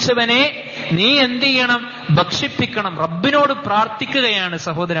ഭക്ഷിപ്പിച്ചവനെ നീ എന്ത് ചെയ്യണം, ഭക്ഷിപ്പിക്കണം. റബ്ബിനോട് പ്രാർത്ഥിക്കുകയാണ്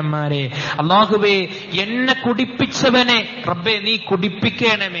സഹോദരന്മാരെ. അല്ലാഹുവേ, എന്നെ കുടിപ്പിച്ചവനെ റബ്ബേ നീ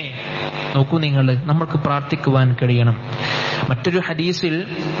കുടിപ്പിക്കണമേ. നോക്കൂ നിങ്ങൾ, നമ്മൾക്ക് പ്രാർത്ഥിക്കുവാൻ കഴിയണം. മറ്റൊരു ഹദീസിൽ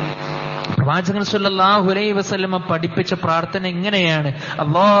പ്രവാചകൻ സല്ലല്ലാഹു അലൈഹി വസല്ലമ പഠിപ്പിച്ച പ്രാർത്ഥന എങ്ങനെയാണ്,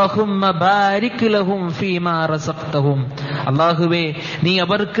 അല്ലാഹുമ്മ ബാരിക് ലഹും ഫീമാ റസഖ്തഹും. അല്ലാഹുവേ, നീ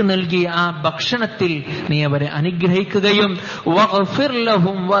അവർക്ക് നൽകിയ ആ ഭക്ഷണത്തിൽ നീ അവരെ അനുഗ്രഹിക്കുകയും വഗ്ഫിർ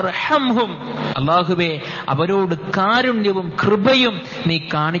ലഹും വർഹംഹും. അല്ലാഹുവേ, അവരോട് കാരുണ്യവും കൃപയും നീ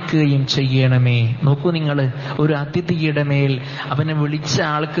കാണിക്കുകയും ചെയ്യണമേ. നോക്കൂ നിങ്ങൾ, ഒരു അതിഥിയുടെ മേൽ അവനെ വിളിച്ച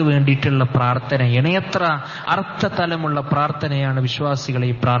ആൾക്ക് വേണ്ടിയിട്ടുള്ള പ്രാർത്ഥന എത്ര അർത്ഥതലമുള്ള പ്രാർത്ഥനയാണ് വിശ്വാസികളെ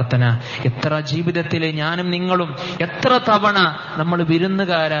ഈ പ്രാർത്ഥന. എത്ര ജീവിതത്തിലെ ഞാനും നിങ്ങളും എത്ര തവണ നമ്മൾ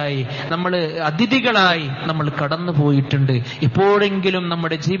വിരുന്നുകാരായി, നമ്മൾ അതിഥികളായി നമ്മൾ കടന്നു പോയിട്ടുണ്ട്. എപ്പോഴെങ്കിലും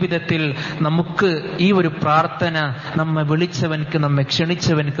നമ്മുടെ ജീവിതത്തിൽ നമുക്ക് ഈ ഒരു പ്രാർത്ഥന, നമ്മെ വിളിച്ചവൻക്ക്, നമ്മെ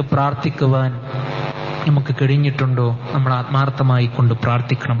ക്ഷണിച്ചവൻക്ക് പ്രാർത്ഥിക്കുവാൻ നമുക്ക് കഴിഞ്ഞിട്ടുണ്ടോ? നമ്മൾ ആത്മാർത്ഥമായി കൊണ്ട്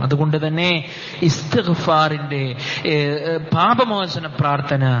പ്രാർത്ഥിക്കണം. അതുകൊണ്ട് തന്നെ ഇസ്തിഗ്ഫാറിന്റെ പാപമോചന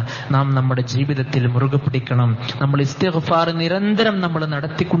പ്രാർത്ഥന നാം നമ്മുടെ ജീവിതത്തിൽ മുറുകെ പിടിക്കണം. നമ്മൾ ഇസ്തിഗ്ഫാർ നിരന്തരം നമ്മൾ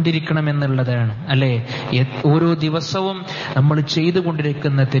നടത്തിക്കൊണ്ടിരിക്കണം എന്നുള്ളതാണ്, അല്ലെ? ഓരോ ദിവസവും നമ്മൾ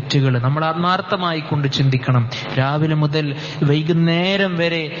ചെയ്തുകൊണ്ടിരിക്കുന്ന തെറ്റുകൾ നമ്മൾ ആത്മാർത്ഥമായി കൊണ്ട് ചിന്തിക്കണം. രാവിലെ മുതൽ വൈകുന്നേരം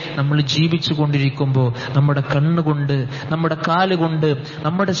വരെ നമ്മൾ ജീവിച്ചു കൊണ്ടിരിക്കുമ്പോൾ നമ്മുടെ കണ്ണുകൊണ്ട്, നമ്മുടെ കാലുകൊണ്ട്,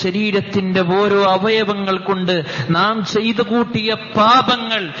 നമ്മുടെ ശരീരത്തിന്റെ ഓരോ അവയവങ്ങൾ കൊണ്ട് നാം ചെയ്തു കൂട്ടിയ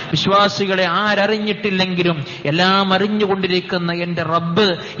പാപങ്ങൾ വിശ്വാസികളെ ആരറിഞ്ഞിട്ടില്ലെങ്കിലും എല്ലാം അറിഞ്ഞുകൊണ്ടിരിക്കുന്ന എന്റെ റബ്ബ്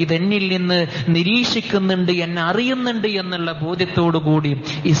ഇതെന്നിൽ നിന്ന് നിരീക്ഷിക്കുന്നുണ്ട്, എന്നെ അറിയുന്നുണ്ട് എന്നുള്ള ബോധ്യത്തോടുകൂടി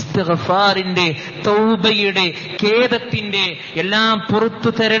ഇസ്തിഗ്ഫാറിന്റെ, തൗബയുടെ, ഖേദത്തിന്റെ എല്ലാം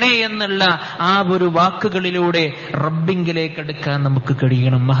പുറത്തു തരണേ എന്നുള്ള ആ ഒരു വാക്കുകളിലൂടെ റബ്ബിങ്കിലേക്ക് അടുക്കാൻ നമുക്ക്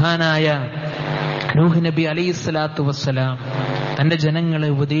കഴിയണം. മഹാനായ നൂഹ് നബി അലൈഹിസ്സലാത്തു വസ്സലാം തന്റെ ജനങ്ങളെ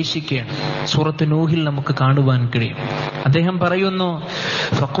ഉപദേശിക്കുകയാണ്. സൂറത്ത് നൂഹിൽ നമുക്ക് കാണുവാൻ കഴിയും. അദ്ദേഹം പറയുന്നു,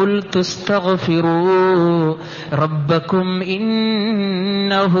 ഫഖുൽതു ഇസ്തഗ്ഫിറൂ റബ്ബക്കും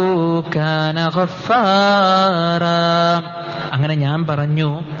ഇന്നഹു കാന ഗഫാറാ. അങ്ങനെ ഞാൻ പറഞ്ഞു,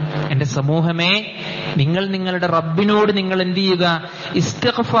 എന്റെ സമൂഹമേ, നിങ്ങൾ നിങ്ങളുടെ റബ്ബിനോട് നിങ്ങൾ എന്ത് ചെയ്യുക,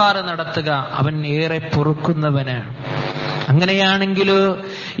 ഇസ്തിഗ്ഫാർ നടത്തുക. അവൻ ഏറെ പൊറുക്കുന്നവനാണ്. അങ്ങനെയാണെങ്കിലോ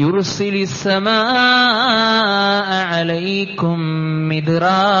യുർസിലിസ് സമാഅ അലൈക്കും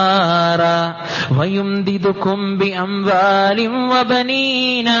മിദ്റാറ വയുംദിദുകും ബിഅംവാലിൻ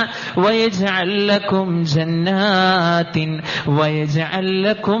വബനീന വയജ്അൽ ലക്കും ജന്നാത്തിൻ വയജ്അൽ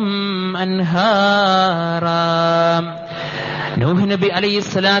ലക്കും അൻഹാറ. നൂഹ് നബി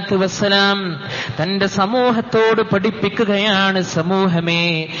അലൈഹിസ്സലാത്തു വസ്സലാം തന്റെ സമൂഹത്തോട് പഠിപ്പിക്കുകയാണ്, സമൂഹമേ,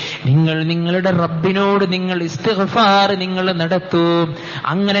 നിങ്ങൾ നിങ്ങളുടെ റബ്ബിനോട് നിങ്ങൾ ഇസ്തിഗ്ഫാർ നിങ്ങൾ നടത്തൂ.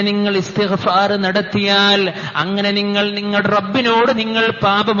 അങ്ങനെ നിങ്ങൾ ഇസ്തിഗ്ഫാർ നടത്തിയാൽ, അങ്ങനെ നിങ്ങൾ നിങ്ങളുടെ റബ്ബിനോട് നിങ്ങൾ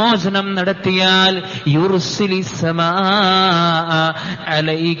പാപമോചനം നടത്തിയാൽ, യുർസിലിസ് സമാഅ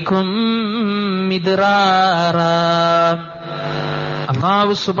അലൈക്കും മിദ്റാറ,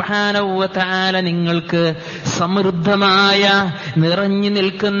 അല്ലാഹു സുബ്ഹാനഹു വ തആല നിങ്ങൾക്ക് സമൃദ്ധമായ നിറഞ്ഞു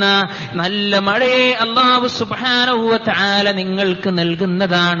നിൽക്കുന്ന നല്ല മഴയെ അല്ലാഹു സുബ്ഹാനഹു വ തആല നിങ്ങൾക്ക്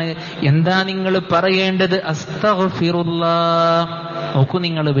നൽകുന്നതാണ്. എന്താ നിങ്ങൾ പറയേണ്ടത്? അസ്തഗ്ഫിറുല്ലാഹ്. നോക്കൂ,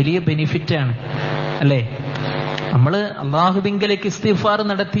 നിങ്ങൾ വലിയ ബെനിഫിറ്റാണ് അല്ലേ? നമ്മൾ അള്ളാഹുവിങ്കലേക്ക് ഇസ്തിഗ്ഫാർ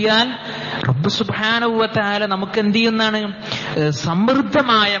നടത്തിയാൽ റബ്ബ് സുബ്ഹാനഹു വ തആല നമുക്ക് എന്ത് ചെയ്യുന്നതാണ്?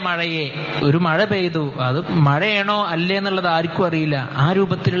 സമൃദ്ധമായ മഴയെ, ഒരു മഴ പെയ്തു, അത് മഴയാണോ അല്ലേ എന്നുള്ളത് ആർക്കും അറിയില്ല, ആ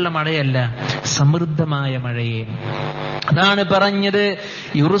രൂപത്തിലുള്ള മഴയല്ല, സമൃദ്ധമായ മഴയെ. അതാണ് പറഞ്ഞത്,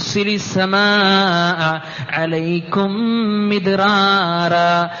 യുർസിലിസ് സമാഅ അലൈക്കും മിദ്റാറ,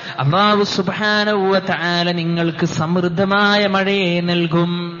 അല്ലാഹു സുബ്ഹാനഹു വ തആല നിങ്ങൾക്ക് സമൃദ്ധമായ മഴയെ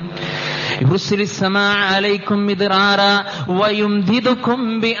നൽകും. യുർസിലിസ് സമാഅ അലൈക്കും മിദ്റാറ വയുംദിദുകും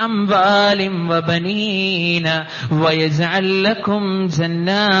ബിഅംവാലിൻ വബനീന വയജ്അൽ ലക്കും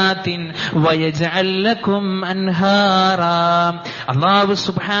ജന്നാത്തിൻ വയജ്അൽ ലക്കും അൻഹാറ. അല്ലാഹു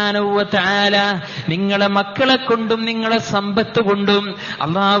സുബ്ഹാനഹു വ തആല നിങ്ങളെ മക്കളെ കൊണ്ടും നിങ്ങളെ സമ്പത്ത് കൊണ്ടും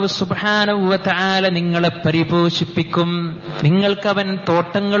അല്ലാഹു സുബ്ഹാനഹു വ തആല നിങ്ങളെ പരിപോഷിപ്പിക്കും. നിങ്ങൾക്ക് അവൻ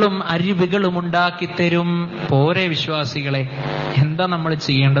തോട്ടങ്ങളും അരുവികളും ഉണ്ടാക്കി തരും. പോരെ വിശ്വാസികളെ, എന്താ നമ്മൾ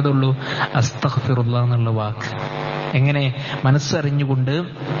ചെയ്യേണ്ടതുള്ളൂ? അസ്തഗ്ഫിറുല്ലാഹ് എന്നുള്ള വാക്ക് എങ്ങനെ മനസ്സറിഞ്ഞുകൊണ്ട്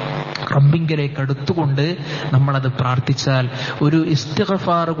റബ്ബിങ്കലേക്ക് അടുത്തുകൊണ്ട് നമ്മളത് പ്രാർത്ഥിച്ചാൽ, ഒരു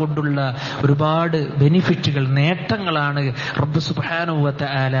ഇസ്തിഗ്ഫാർ കൊണ്ടുള്ള ഒരുപാട് ബെനിഫിറ്റുകൾ, നേട്ടങ്ങളാണ് റബ്ബ് സുബ്ഹാനഹു വ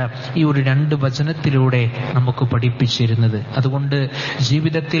തആല ഈ ഒരു 2 വചനത്തിലൂടെ നമുക്ക് പഠിപ്പിച്ചിരുന്നത്. അതുകൊണ്ട്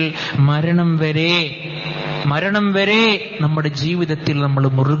ജീവിതത്തിൽ മരണം വരെ നമ്മുടെ ജീവിതത്തിൽ നമ്മൾ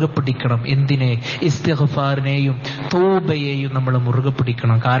മുറുകെ പിടിക്കണം. എന്തിനെ? ഇസ്തിഗ്ഫാറിനെയും തൗബയെയും നമ്മൾ മുറുകെ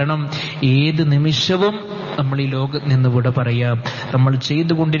പിടിക്കണം. കാരണം ഏത് നിമിഷവും നമ്മൾ ഈ ലോകത്ത് നിന്ന് വിട പറയാം. നമ്മൾ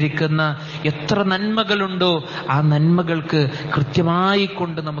ചെയ്തുകൊണ്ടിരിക്കുന്ന എത്ര നന്മകളുണ്ടോ ആ നന്മകൾക്ക് കൃത്യമായി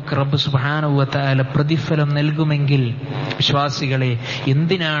കൊണ്ട് നമുക്ക് റബ്ബ് സുബ്ഹാനഹു വ തആല പ്രതിഫലം നൽകുമെങ്കിൽ, വിശ്വാസികളെ,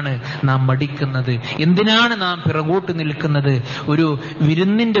 എന്തിനാണ് നാം മടിക്കുന്നത്? എന്തിനാണ് നാം പിറകോട്ട് നിൽക്കുന്നത്? ഒരു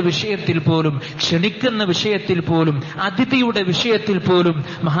വിരുന്നിന്റെ വിഷയത്തിൽ പോലും, ക്ഷണിക്കുന്ന വിഷയത്തിൽ പോലും, അതിഥിയുടെ വിഷയത്തിൽ പോലും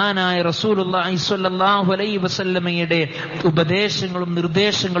മഹാനായ റസൂലുള്ളാഹി സ്വല്ലല്ലാഹു അലൈഹി വസല്ലമയുടെ ഉപദേശങ്ങളും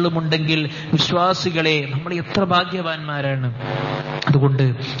നിർദ്ദേശങ്ങളും ഉണ്ടെങ്കിൽ, വിശ്വാസികളെ, നമ്മൾ എത്ര ഭാഗ്യവാന്മാരാണ്. അതുകൊണ്ട്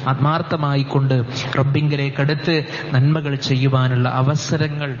ആത്മാർത്ഥമായി കൊണ്ട് റബ്ബിങ്കലേക്ക് അടുത്ത് നന്മകൾ ചെയ്യുവാനുള്ള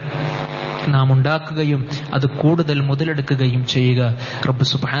അവസരങ്ങൾ നാം ഉണ്ടാക്കുകയും അത് കൂടുതൽ മുതലെടുക്കുകയും ചെയ്യുക. റബ്ബ്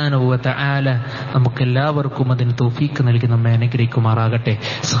സുബ്ഹാനഹു വ തആല നമുക്കെല്ലാവർക്കും അതിന് തൗഫീഖ് നൽകി നമ്മെ അനുഗ്രഹിക്കുമാറാകട്ടെ.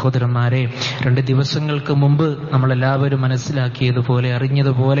 സഹോദരന്മാരെ, 2 ദിവസങ്ങൾക്ക് മുമ്പ് നമ്മളെല്ലാവരും മനസ്സിലാക്കിയതുപോലെ,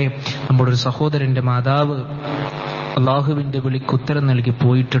 അറിഞ്ഞതുപോലെ, നമ്മുടെ ഒരു സഹോദരന്റെ മാതാവ് അള്ളാഹുവിന്റെ വിളിക്ക് ഉത്തരം നൽകി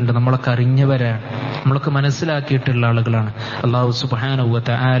പോയിട്ടുണ്ട്. നമ്മളൊക്കെ അറിഞ്ഞവരാണ്, നമ്മളൊക്കെ മനസ്സിലാക്കിയിട്ടുള്ള ആളുകളാണ്. അള്ളാഹു സുബ്ഹാനഹു വ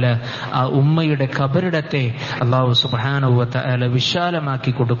തആല ആ ഉമ്മയുടെ ഖബറിടത്തെ അള്ളാഹു സുബ്ഹാനഹു വ തആല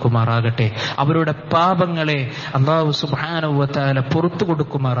വിശാലമാക്കി കൊടുക്കുമാറാകട്ടെ. അവരുടെ പാപങ്ങളെ അള്ളാഹു സുബ്ഹാനഹു വ തആല പുറത്തു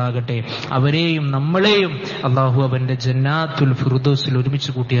കൊടുക്കുമാറാകട്ടെ. അവരെയും നമ്മളെയും അള്ളാഹു അവന്റെ ജന്നാത്തുൽ ഫിർദൗസിൽ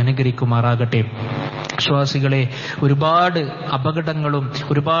ഒരുമിച്ച് കൂട്ടി അനുഗ്രഹിക്കുമാറാകട്ടെ. വിശ്വാസികളെ, ഒരുപാട് അപകടങ്ങളും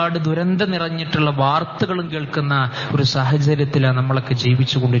ഒരുപാട് ദുരന്തം നിറഞ്ഞിട്ടുള്ള വാർത്തകളും കേൾക്കുന്ന ഒരു സാഹചര്യത്തിലാണ് നമ്മളൊക്കെ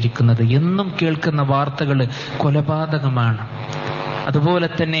ജീവിച്ചു കൊണ്ടിരിക്കുന്നത്. എന്നും കേൾക്കുന്ന വാർത്തകൾ കൊലപാതകമാണ്. അതുപോലെ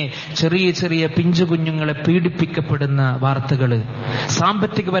തന്നെ ചെറിയ ചെറിയ പിഞ്ചു കുഞ്ഞുങ്ങളെ പീഡിപ്പിക്കപ്പെടുന്ന വാർത്തകൾ,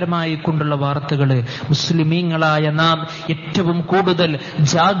 സാമ്പത്തികപരമായി കൊണ്ടുള്ള വാർത്തകൾ. മുസ്ലിമീങ്ങളായ നാം ഏറ്റവും കൂടുതൽ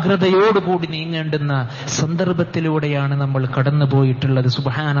ജാഗ്രതയോടുകൂടി നീങ്ങേണ്ടുന്ന സന്ദർഭത്തിലൂടെയാണ് നമ്മൾ കടന്നുപോയിട്ടുള്ളത്.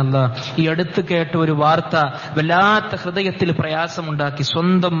 സുബ്ഹാനല്ലാഹ്, ഈ അടുത്ത് കേട്ട ഒരു വാർത്ത വല്ലാത്ത ഹൃദയത്തിൽ പ്രയാസമുണ്ടാക്കി.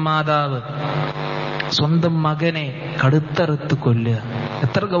 സ്വന്തം മാതാവ് സ്വന്തം മകനെ കടുത്തറുത്ത് കൊല്ലുക.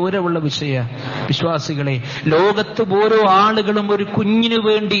 എത്ര ഗൗരവമുള്ള വിഷയ വിശ്വാസികളെ. ലോകത്ത് ഓരോ ആളുകളും ഒരു കുഞ്ഞിനു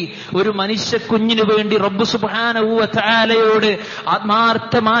വേണ്ടി, ഒരു മനുഷ്യ കുഞ്ഞിനു വേണ്ടി റബ്ബ് സുബ്ഹാനഹു വ തആലയോട്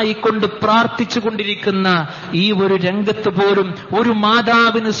ആത്മാർത്ഥമായി കൊണ്ട് പ്രാർത്ഥിച്ചു കൊണ്ടിരിക്കുന്ന ഈ ഒരു രംഗത്ത് പോലും ഒരു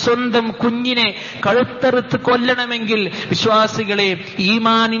മാതാവിന് സ്വന്തം കുഞ്ഞിനെ കഴുത്തറുത്ത് കൊല്ലണമെങ്കിൽ, വിശ്വാസികളെ,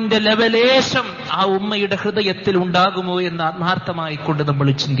 ഈമാനിന്റെ ലവലേശം ആ ഉമ്മയുടെ ഹൃദയത്തിൽ ഉണ്ടാകുമോ എന്ന് ആത്മാർത്ഥമായി കൊണ്ട് നമ്മൾ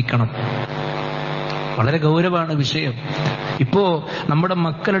ചിന്തിക്കണം. വളരെ ഗൗരവമാണ് വിഷയം. ഇപ്പോ നമ്മുടെ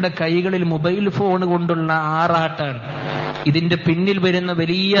മക്കളുടെ കൈകളിൽ മൊബൈൽ ഫോൺ കൊണ്ടുള്ള ആറാട്ടാണ്. ഇതിന്റെ പിന്നിൽ വരുന്ന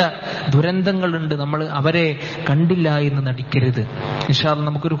വലിയ ദുരന്തങ്ങളുണ്ട്. നമ്മൾ അവരെ കണ്ടില്ല എന്ന് നടിക്കരുത്. ഇൻഷാ അല്ലാഹ്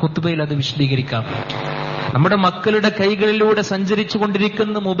നമുക്കൊരു ഖുത്ബയിൽ അത് വിശദീകരിക്കാം. നമ്മുടെ മക്കളുടെ കൈകളിലൂടെ സഞ്ചരിച്ചു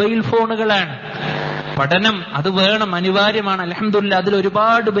കൊണ്ടിരിക്കുന്ന മൊബൈൽ ഫോണുകളാണ്. പഠനം അത് വേണം, അനിവാര്യമാണ്. അൽഹംദുലില്ലാ അതിൽ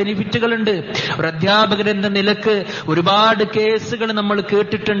ഒരുപാട് ബെനിഫിറ്റുകളുണ്ട്. ഒരു അധ്യാപകൻ എന്ന നിലക്ക് ഒരുപാട് കേസുകൾ നമ്മൾ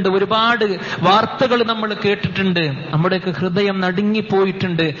കേട്ടിട്ടുണ്ട്, ഒരുപാട് വാർത്തകൾ നമ്മൾ കേട്ടിട്ടുണ്ട്. നമ്മുടെയൊക്കെ ഹൃദയം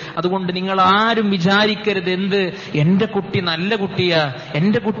നടുങ്ങിപ്പോയിട്ടുണ്ട്. അതുകൊണ്ട് നിങ്ങൾ ആരും വിചാരിക്കരുത് എന്ത് എന്റെ കുട്ടി നല്ല കുട്ടിയാ,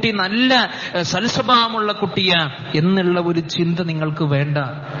 എന്റെ കുട്ടി നല്ല സൽസ്വഭാവമുള്ള കുട്ടിയാ എന്നുള്ള ഒരു ചിന്ത നിങ്ങൾക്ക് വേണ്ട.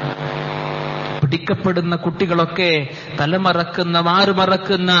 പിടിക്കപ്പെടുന്ന കുട്ടികളൊക്കെ തലമറക്കുന്ന,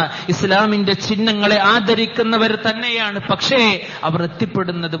 മാറുമറക്കുന്ന, ഇസ്ലാമിന്റെ ചിഹ്നങ്ങളെ ആദരിക്കുന്നവർ തന്നെയാണ്. പക്ഷേ അവർ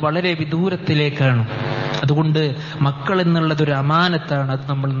എത്തിപ്പെടുന്നത് വളരെ വിദൂരത്തിലേക്കാണ്. അതുകൊണ്ട് മക്കൾ എന്നുള്ളതൊരു അമാനത്താണ്. അത്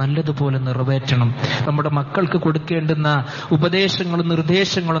നമ്മൾ നല്ലതുപോലെ നിറവേറ്റണം. നമ്മുടെ മക്കൾക്ക് കൊടുക്കേണ്ടുന്ന ഉപദേശങ്ങളും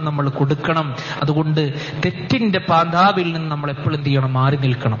നിർദ്ദേശങ്ങളും നമ്മൾ കൊടുക്കണം. അതുകൊണ്ട് തെറ്റിന്റെ പാതാവിൽ നിന്ന് നമ്മൾ എപ്പോഴും എന്ത് ചെയ്യണം? മാറി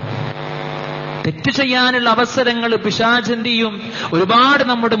നിൽക്കണം. തെറ്റ് ചെയ്യാനുള്ള അവസരങ്ങൾ പിശാച് എന്ത് ചെയ്യും? ഒരുപാട്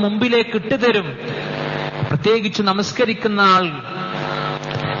നമ്മുടെ മുമ്പിലേക്ക് ഇട്ടുതരും. പ്രത്യേകിച്ച് നമസ്കരിക്കുന്ന ആൾ,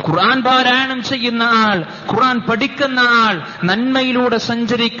 ഖുർആൻ പാരായണം ചെയ്യുന്ന ആൾ, ഖുർആൻ പഠിക്കുന്ന ആൾ, നന്മയിലൂടെ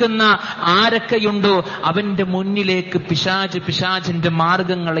സഞ്ചരിക്കുന്ന ആരൊക്കെയുണ്ടോ അവന്റെ മുന്നിലേക്ക് പിശാചിന്റെ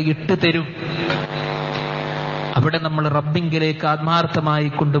മാർഗങ്ങളെ ഇട്ടുതരും. അവിടെ നമ്മൾ റബ്ബിങ്കിലേക്ക്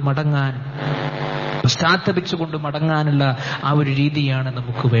ആത്മാർത്ഥമായി കൊണ്ട് മടങ്ങാൻ, പശ്ചാത്തപിച്ചുകൊണ്ട് മടങ്ങാനുള്ള ആ ഒരു രീതിയാണ്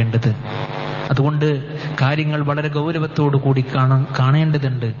നമുക്ക് വേണ്ടത്. അതുകൊണ്ട് കാര്യങ്ങൾ വളരെ ഗൗരവത്തോടു കൂടി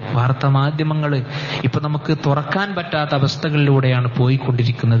കാണേണ്ടതുണ്ട്. വാർത്താ മാധ്യമങ്ങൾ ഇപ്പൊ നമുക്ക് തുറക്കാൻ പറ്റാത്ത അവസ്ഥകളിലൂടെയാണ്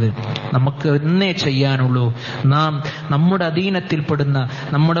പോയിക്കൊണ്ടിരിക്കുന്നത്. നമുക്ക് എന്നേ ചെയ്യാനുള്ളൂ, നാം നമ്മുടെ അധീനത്തിൽപ്പെടുന്ന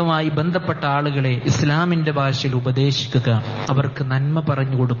നമ്മുടെയുമായി ബന്ധപ്പെട്ട ആളുകളെ ഇസ്ലാമിന്റെ ഭാഷയിൽ ഉപദേശിക്കുക, അവർക്ക് നന്മ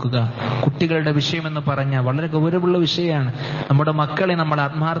പറഞ്ഞു കൊടുക്കുക. കുട്ടികളുടെ വിഷയമെന്ന് പറഞ്ഞാൽ വളരെ ഗൗരവമുള്ള വിഷയമാണ്. നമ്മുടെ മക്കളെ നമ്മൾ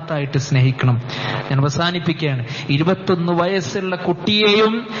ആത്മാർത്ഥമായിട്ട് സ്നേഹിക്കണം. ഞാൻ അവസാനിപ്പിക്കുകയാണ്. 21 വയസ്സുള്ള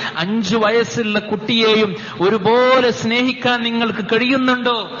കുട്ടിയെയും 5 വയസ്സുള്ള കുട്ടിയെയും ഒരുപോലെ സ്നേഹിക്കാൻ നിങ്ങൾക്ക്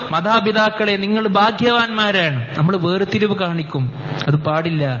കഴിയുന്നുണ്ടോ? മാതാപിതാക്കളെ, നിങ്ങൾ ഭാഗ്യവാന്മാരാണ്. നമ്മൾ വേർതിരിവ് കാണിക്കും, അത്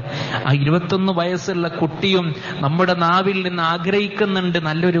പാടില്ല. ആ 21 വയസ്സുള്ള കുട്ടിയും നമ്മുടെ നാവിൽ നിന്ന് ആഗ്രഹിക്കുന്നുണ്ട്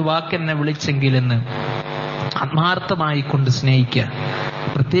നല്ലൊരു വാക്കെന്നെ വിളിച്ചെങ്കിലെന്ന്. ആത്മാർത്ഥമായി കൊണ്ട് സ്നേഹിക്കുക.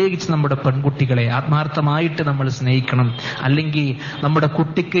 പ്രത്യേകിച്ച് നമ്മുടെ പെൺകുട്ടികളെ ആത്മാർത്ഥമായിട്ട് നമ്മൾ സ്നേഹിക്കണം. അല്ലെങ്കിൽ നമ്മുടെ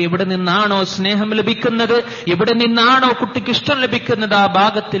കുട്ടിക്ക് എവിടെ നിന്നാണോ സ്നേഹം ലഭിക്കുന്നത്, എവിടെ നിന്നാണോ കുട്ടിക്ക് ഇഷ്ടം ലഭിക്കുന്നത്, ആ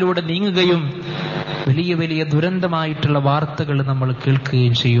ഭാഗത്തിലൂടെ നീങ്ങുകയും വലിയ വലിയ ദുരന്തമായിട്ടുള്ള വാർത്തകൾ നമ്മൾ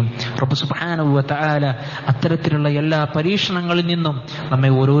കേൾക്കുകയും ചെയ്യും. റബ്ബ് സുബ്ഹാനഹു വ തആല അത്തരത്തിലുള്ള എല്ലാ പരീക്ഷണങ്ങളിൽ നിന്നും നമ്മെ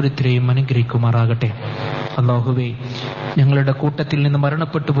ഓരോരുത്തരെയും അനുഗ്രഹിക്കുമാറാകട്ടെ. അല്ലാഹുവേ, ഞങ്ങളുടെ കൂട്ടത്തിൽ നിന്ന്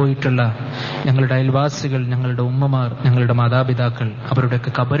മരണപ്പെട്ടു പോയിട്ടുള്ള ഞങ്ങളുടെ അയൽവാസികൾ, ഞങ്ങളുടെ ഉമ്മമാർ, ഞങ്ങളുടെ മാതാപിതാക്കൾ,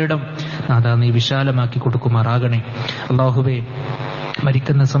 അവരുടെയൊക്കെ കബറിടം നാഥാ നീ വിശാലമാക്കി കൊടുക്കുമാറാകണേ. അല്ലാഹുവേ,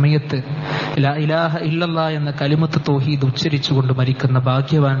 മരിക്കുന്ന സമയത്ത് ലാ ഇലാഹ ഇല്ലല്ലാഹ് എന്ന കലിമത്ത് തൗഹീദ് ഉച്ചരിച്ചുകൊണ്ട് മരിക്കുന്ന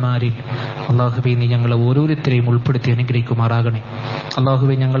ഭാഗ്യവാന്മാരിൽ അല്ലാഹുവേ നീ ഞങ്ങളെ ഓരോരുത്തരെയും ഉൾപ്പെടുത്തി അനുഗ്രഹിക്കുമാറാകണേ.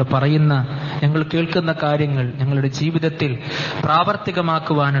 അല്ലാഹുവേ, ഞങ്ങൾ പറയുന്ന, ഞങ്ങൾ കേൾക്കുന്ന കാര്യങ്ങൾ ഞങ്ങളുടെ ജീവിതത്തിൽ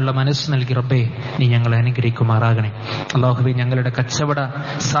പ്രാവർത്തികമാക്കുവാനുള്ള മനസ്സ് നൽകി റബ്ബേ നീ ഞങ്ങളെ അനുഗ്രഹിക്കുമാറാകണേ. അല്ലാഹുവേ, ഞങ്ങളുടെ കച്ചവട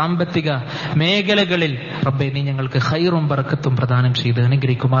സാമ്പത്തിക മേഖലകളിൽ റബ്ബേ നീ ഞങ്ങൾക്ക് ഖൈറും ബറക്കത്തും പ്രദാനം ചെയ്ത്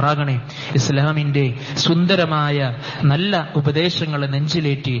അനുഗ്രഹിക്കുമാറാകണേ. ഇസ്ലാമിന്റെ സുന്ദരമായ നല്ല ഉപദേശങ്ങളെ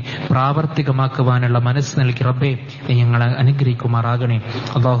നെഞ്ചിലേറ്റി പ്രാവർത്തികമാക്കുവാനുള്ള മനസ്സ് നൽകി റബ്ബേ നീ ഞങ്ങളെ അനുഗ്രഹിക്കുമാറാകണേ.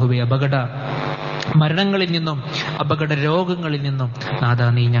 അല്ലാഹുവേ, അപകട മരണങ്ങളിൽ നിന്നും അപകട രോഗങ്ങളിൽ നിന്നും നാഥാ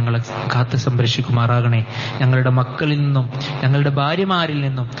നീ ഞങ്ങളെ കാത്തു സംരക്ഷിക്കുമാറാകണേ. ഞങ്ങളുടെ മക്കളിൽ നിന്നും ഞങ്ങളുടെ ഭാര്യമാരിൽ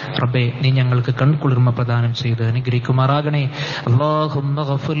നിന്നും റബ്ബേ നീ ഞങ്ങൾക്ക് കൺകുളിർമ പ്രദാനം ചെയ്ത് അനുഗ്രഹിക്കുമാറാകണേ. അല്ലാഹുമ്മ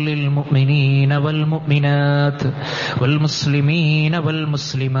ഗഫിർ ലിൽ മുഅ്മിനീന വൽ മുഅ്മിനാത്ത് വൽ മുസ്ലിമീന വൽ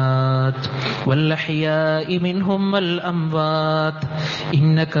മുസ്ലിമാത്ത് വൽ അഹ്യാഇ മിൻഹും വൽ അംവാത്ത്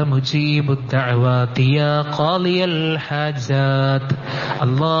ഇന്നക മുജീബുദ് ദഅവാതി യാ ഖാളിയൽ ഹാജാത്ത്.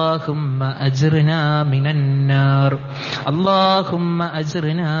 അല്ലാഹുമ്മ അജ്റിനാ മിനൻ നാർ, اللهم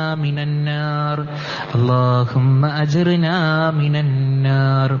أجرنا من النار، اللهم أجرنا من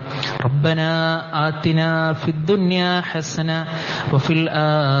النار. ربنا آتنا في الدنيا حسنة وفي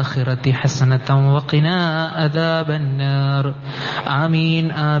الآخرة حسنة وقنا عذاب النار. آمين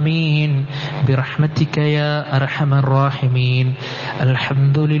آمين برحمتك يا أرحم الراحمين.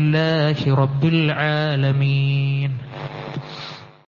 الحمد لله رب العالمين.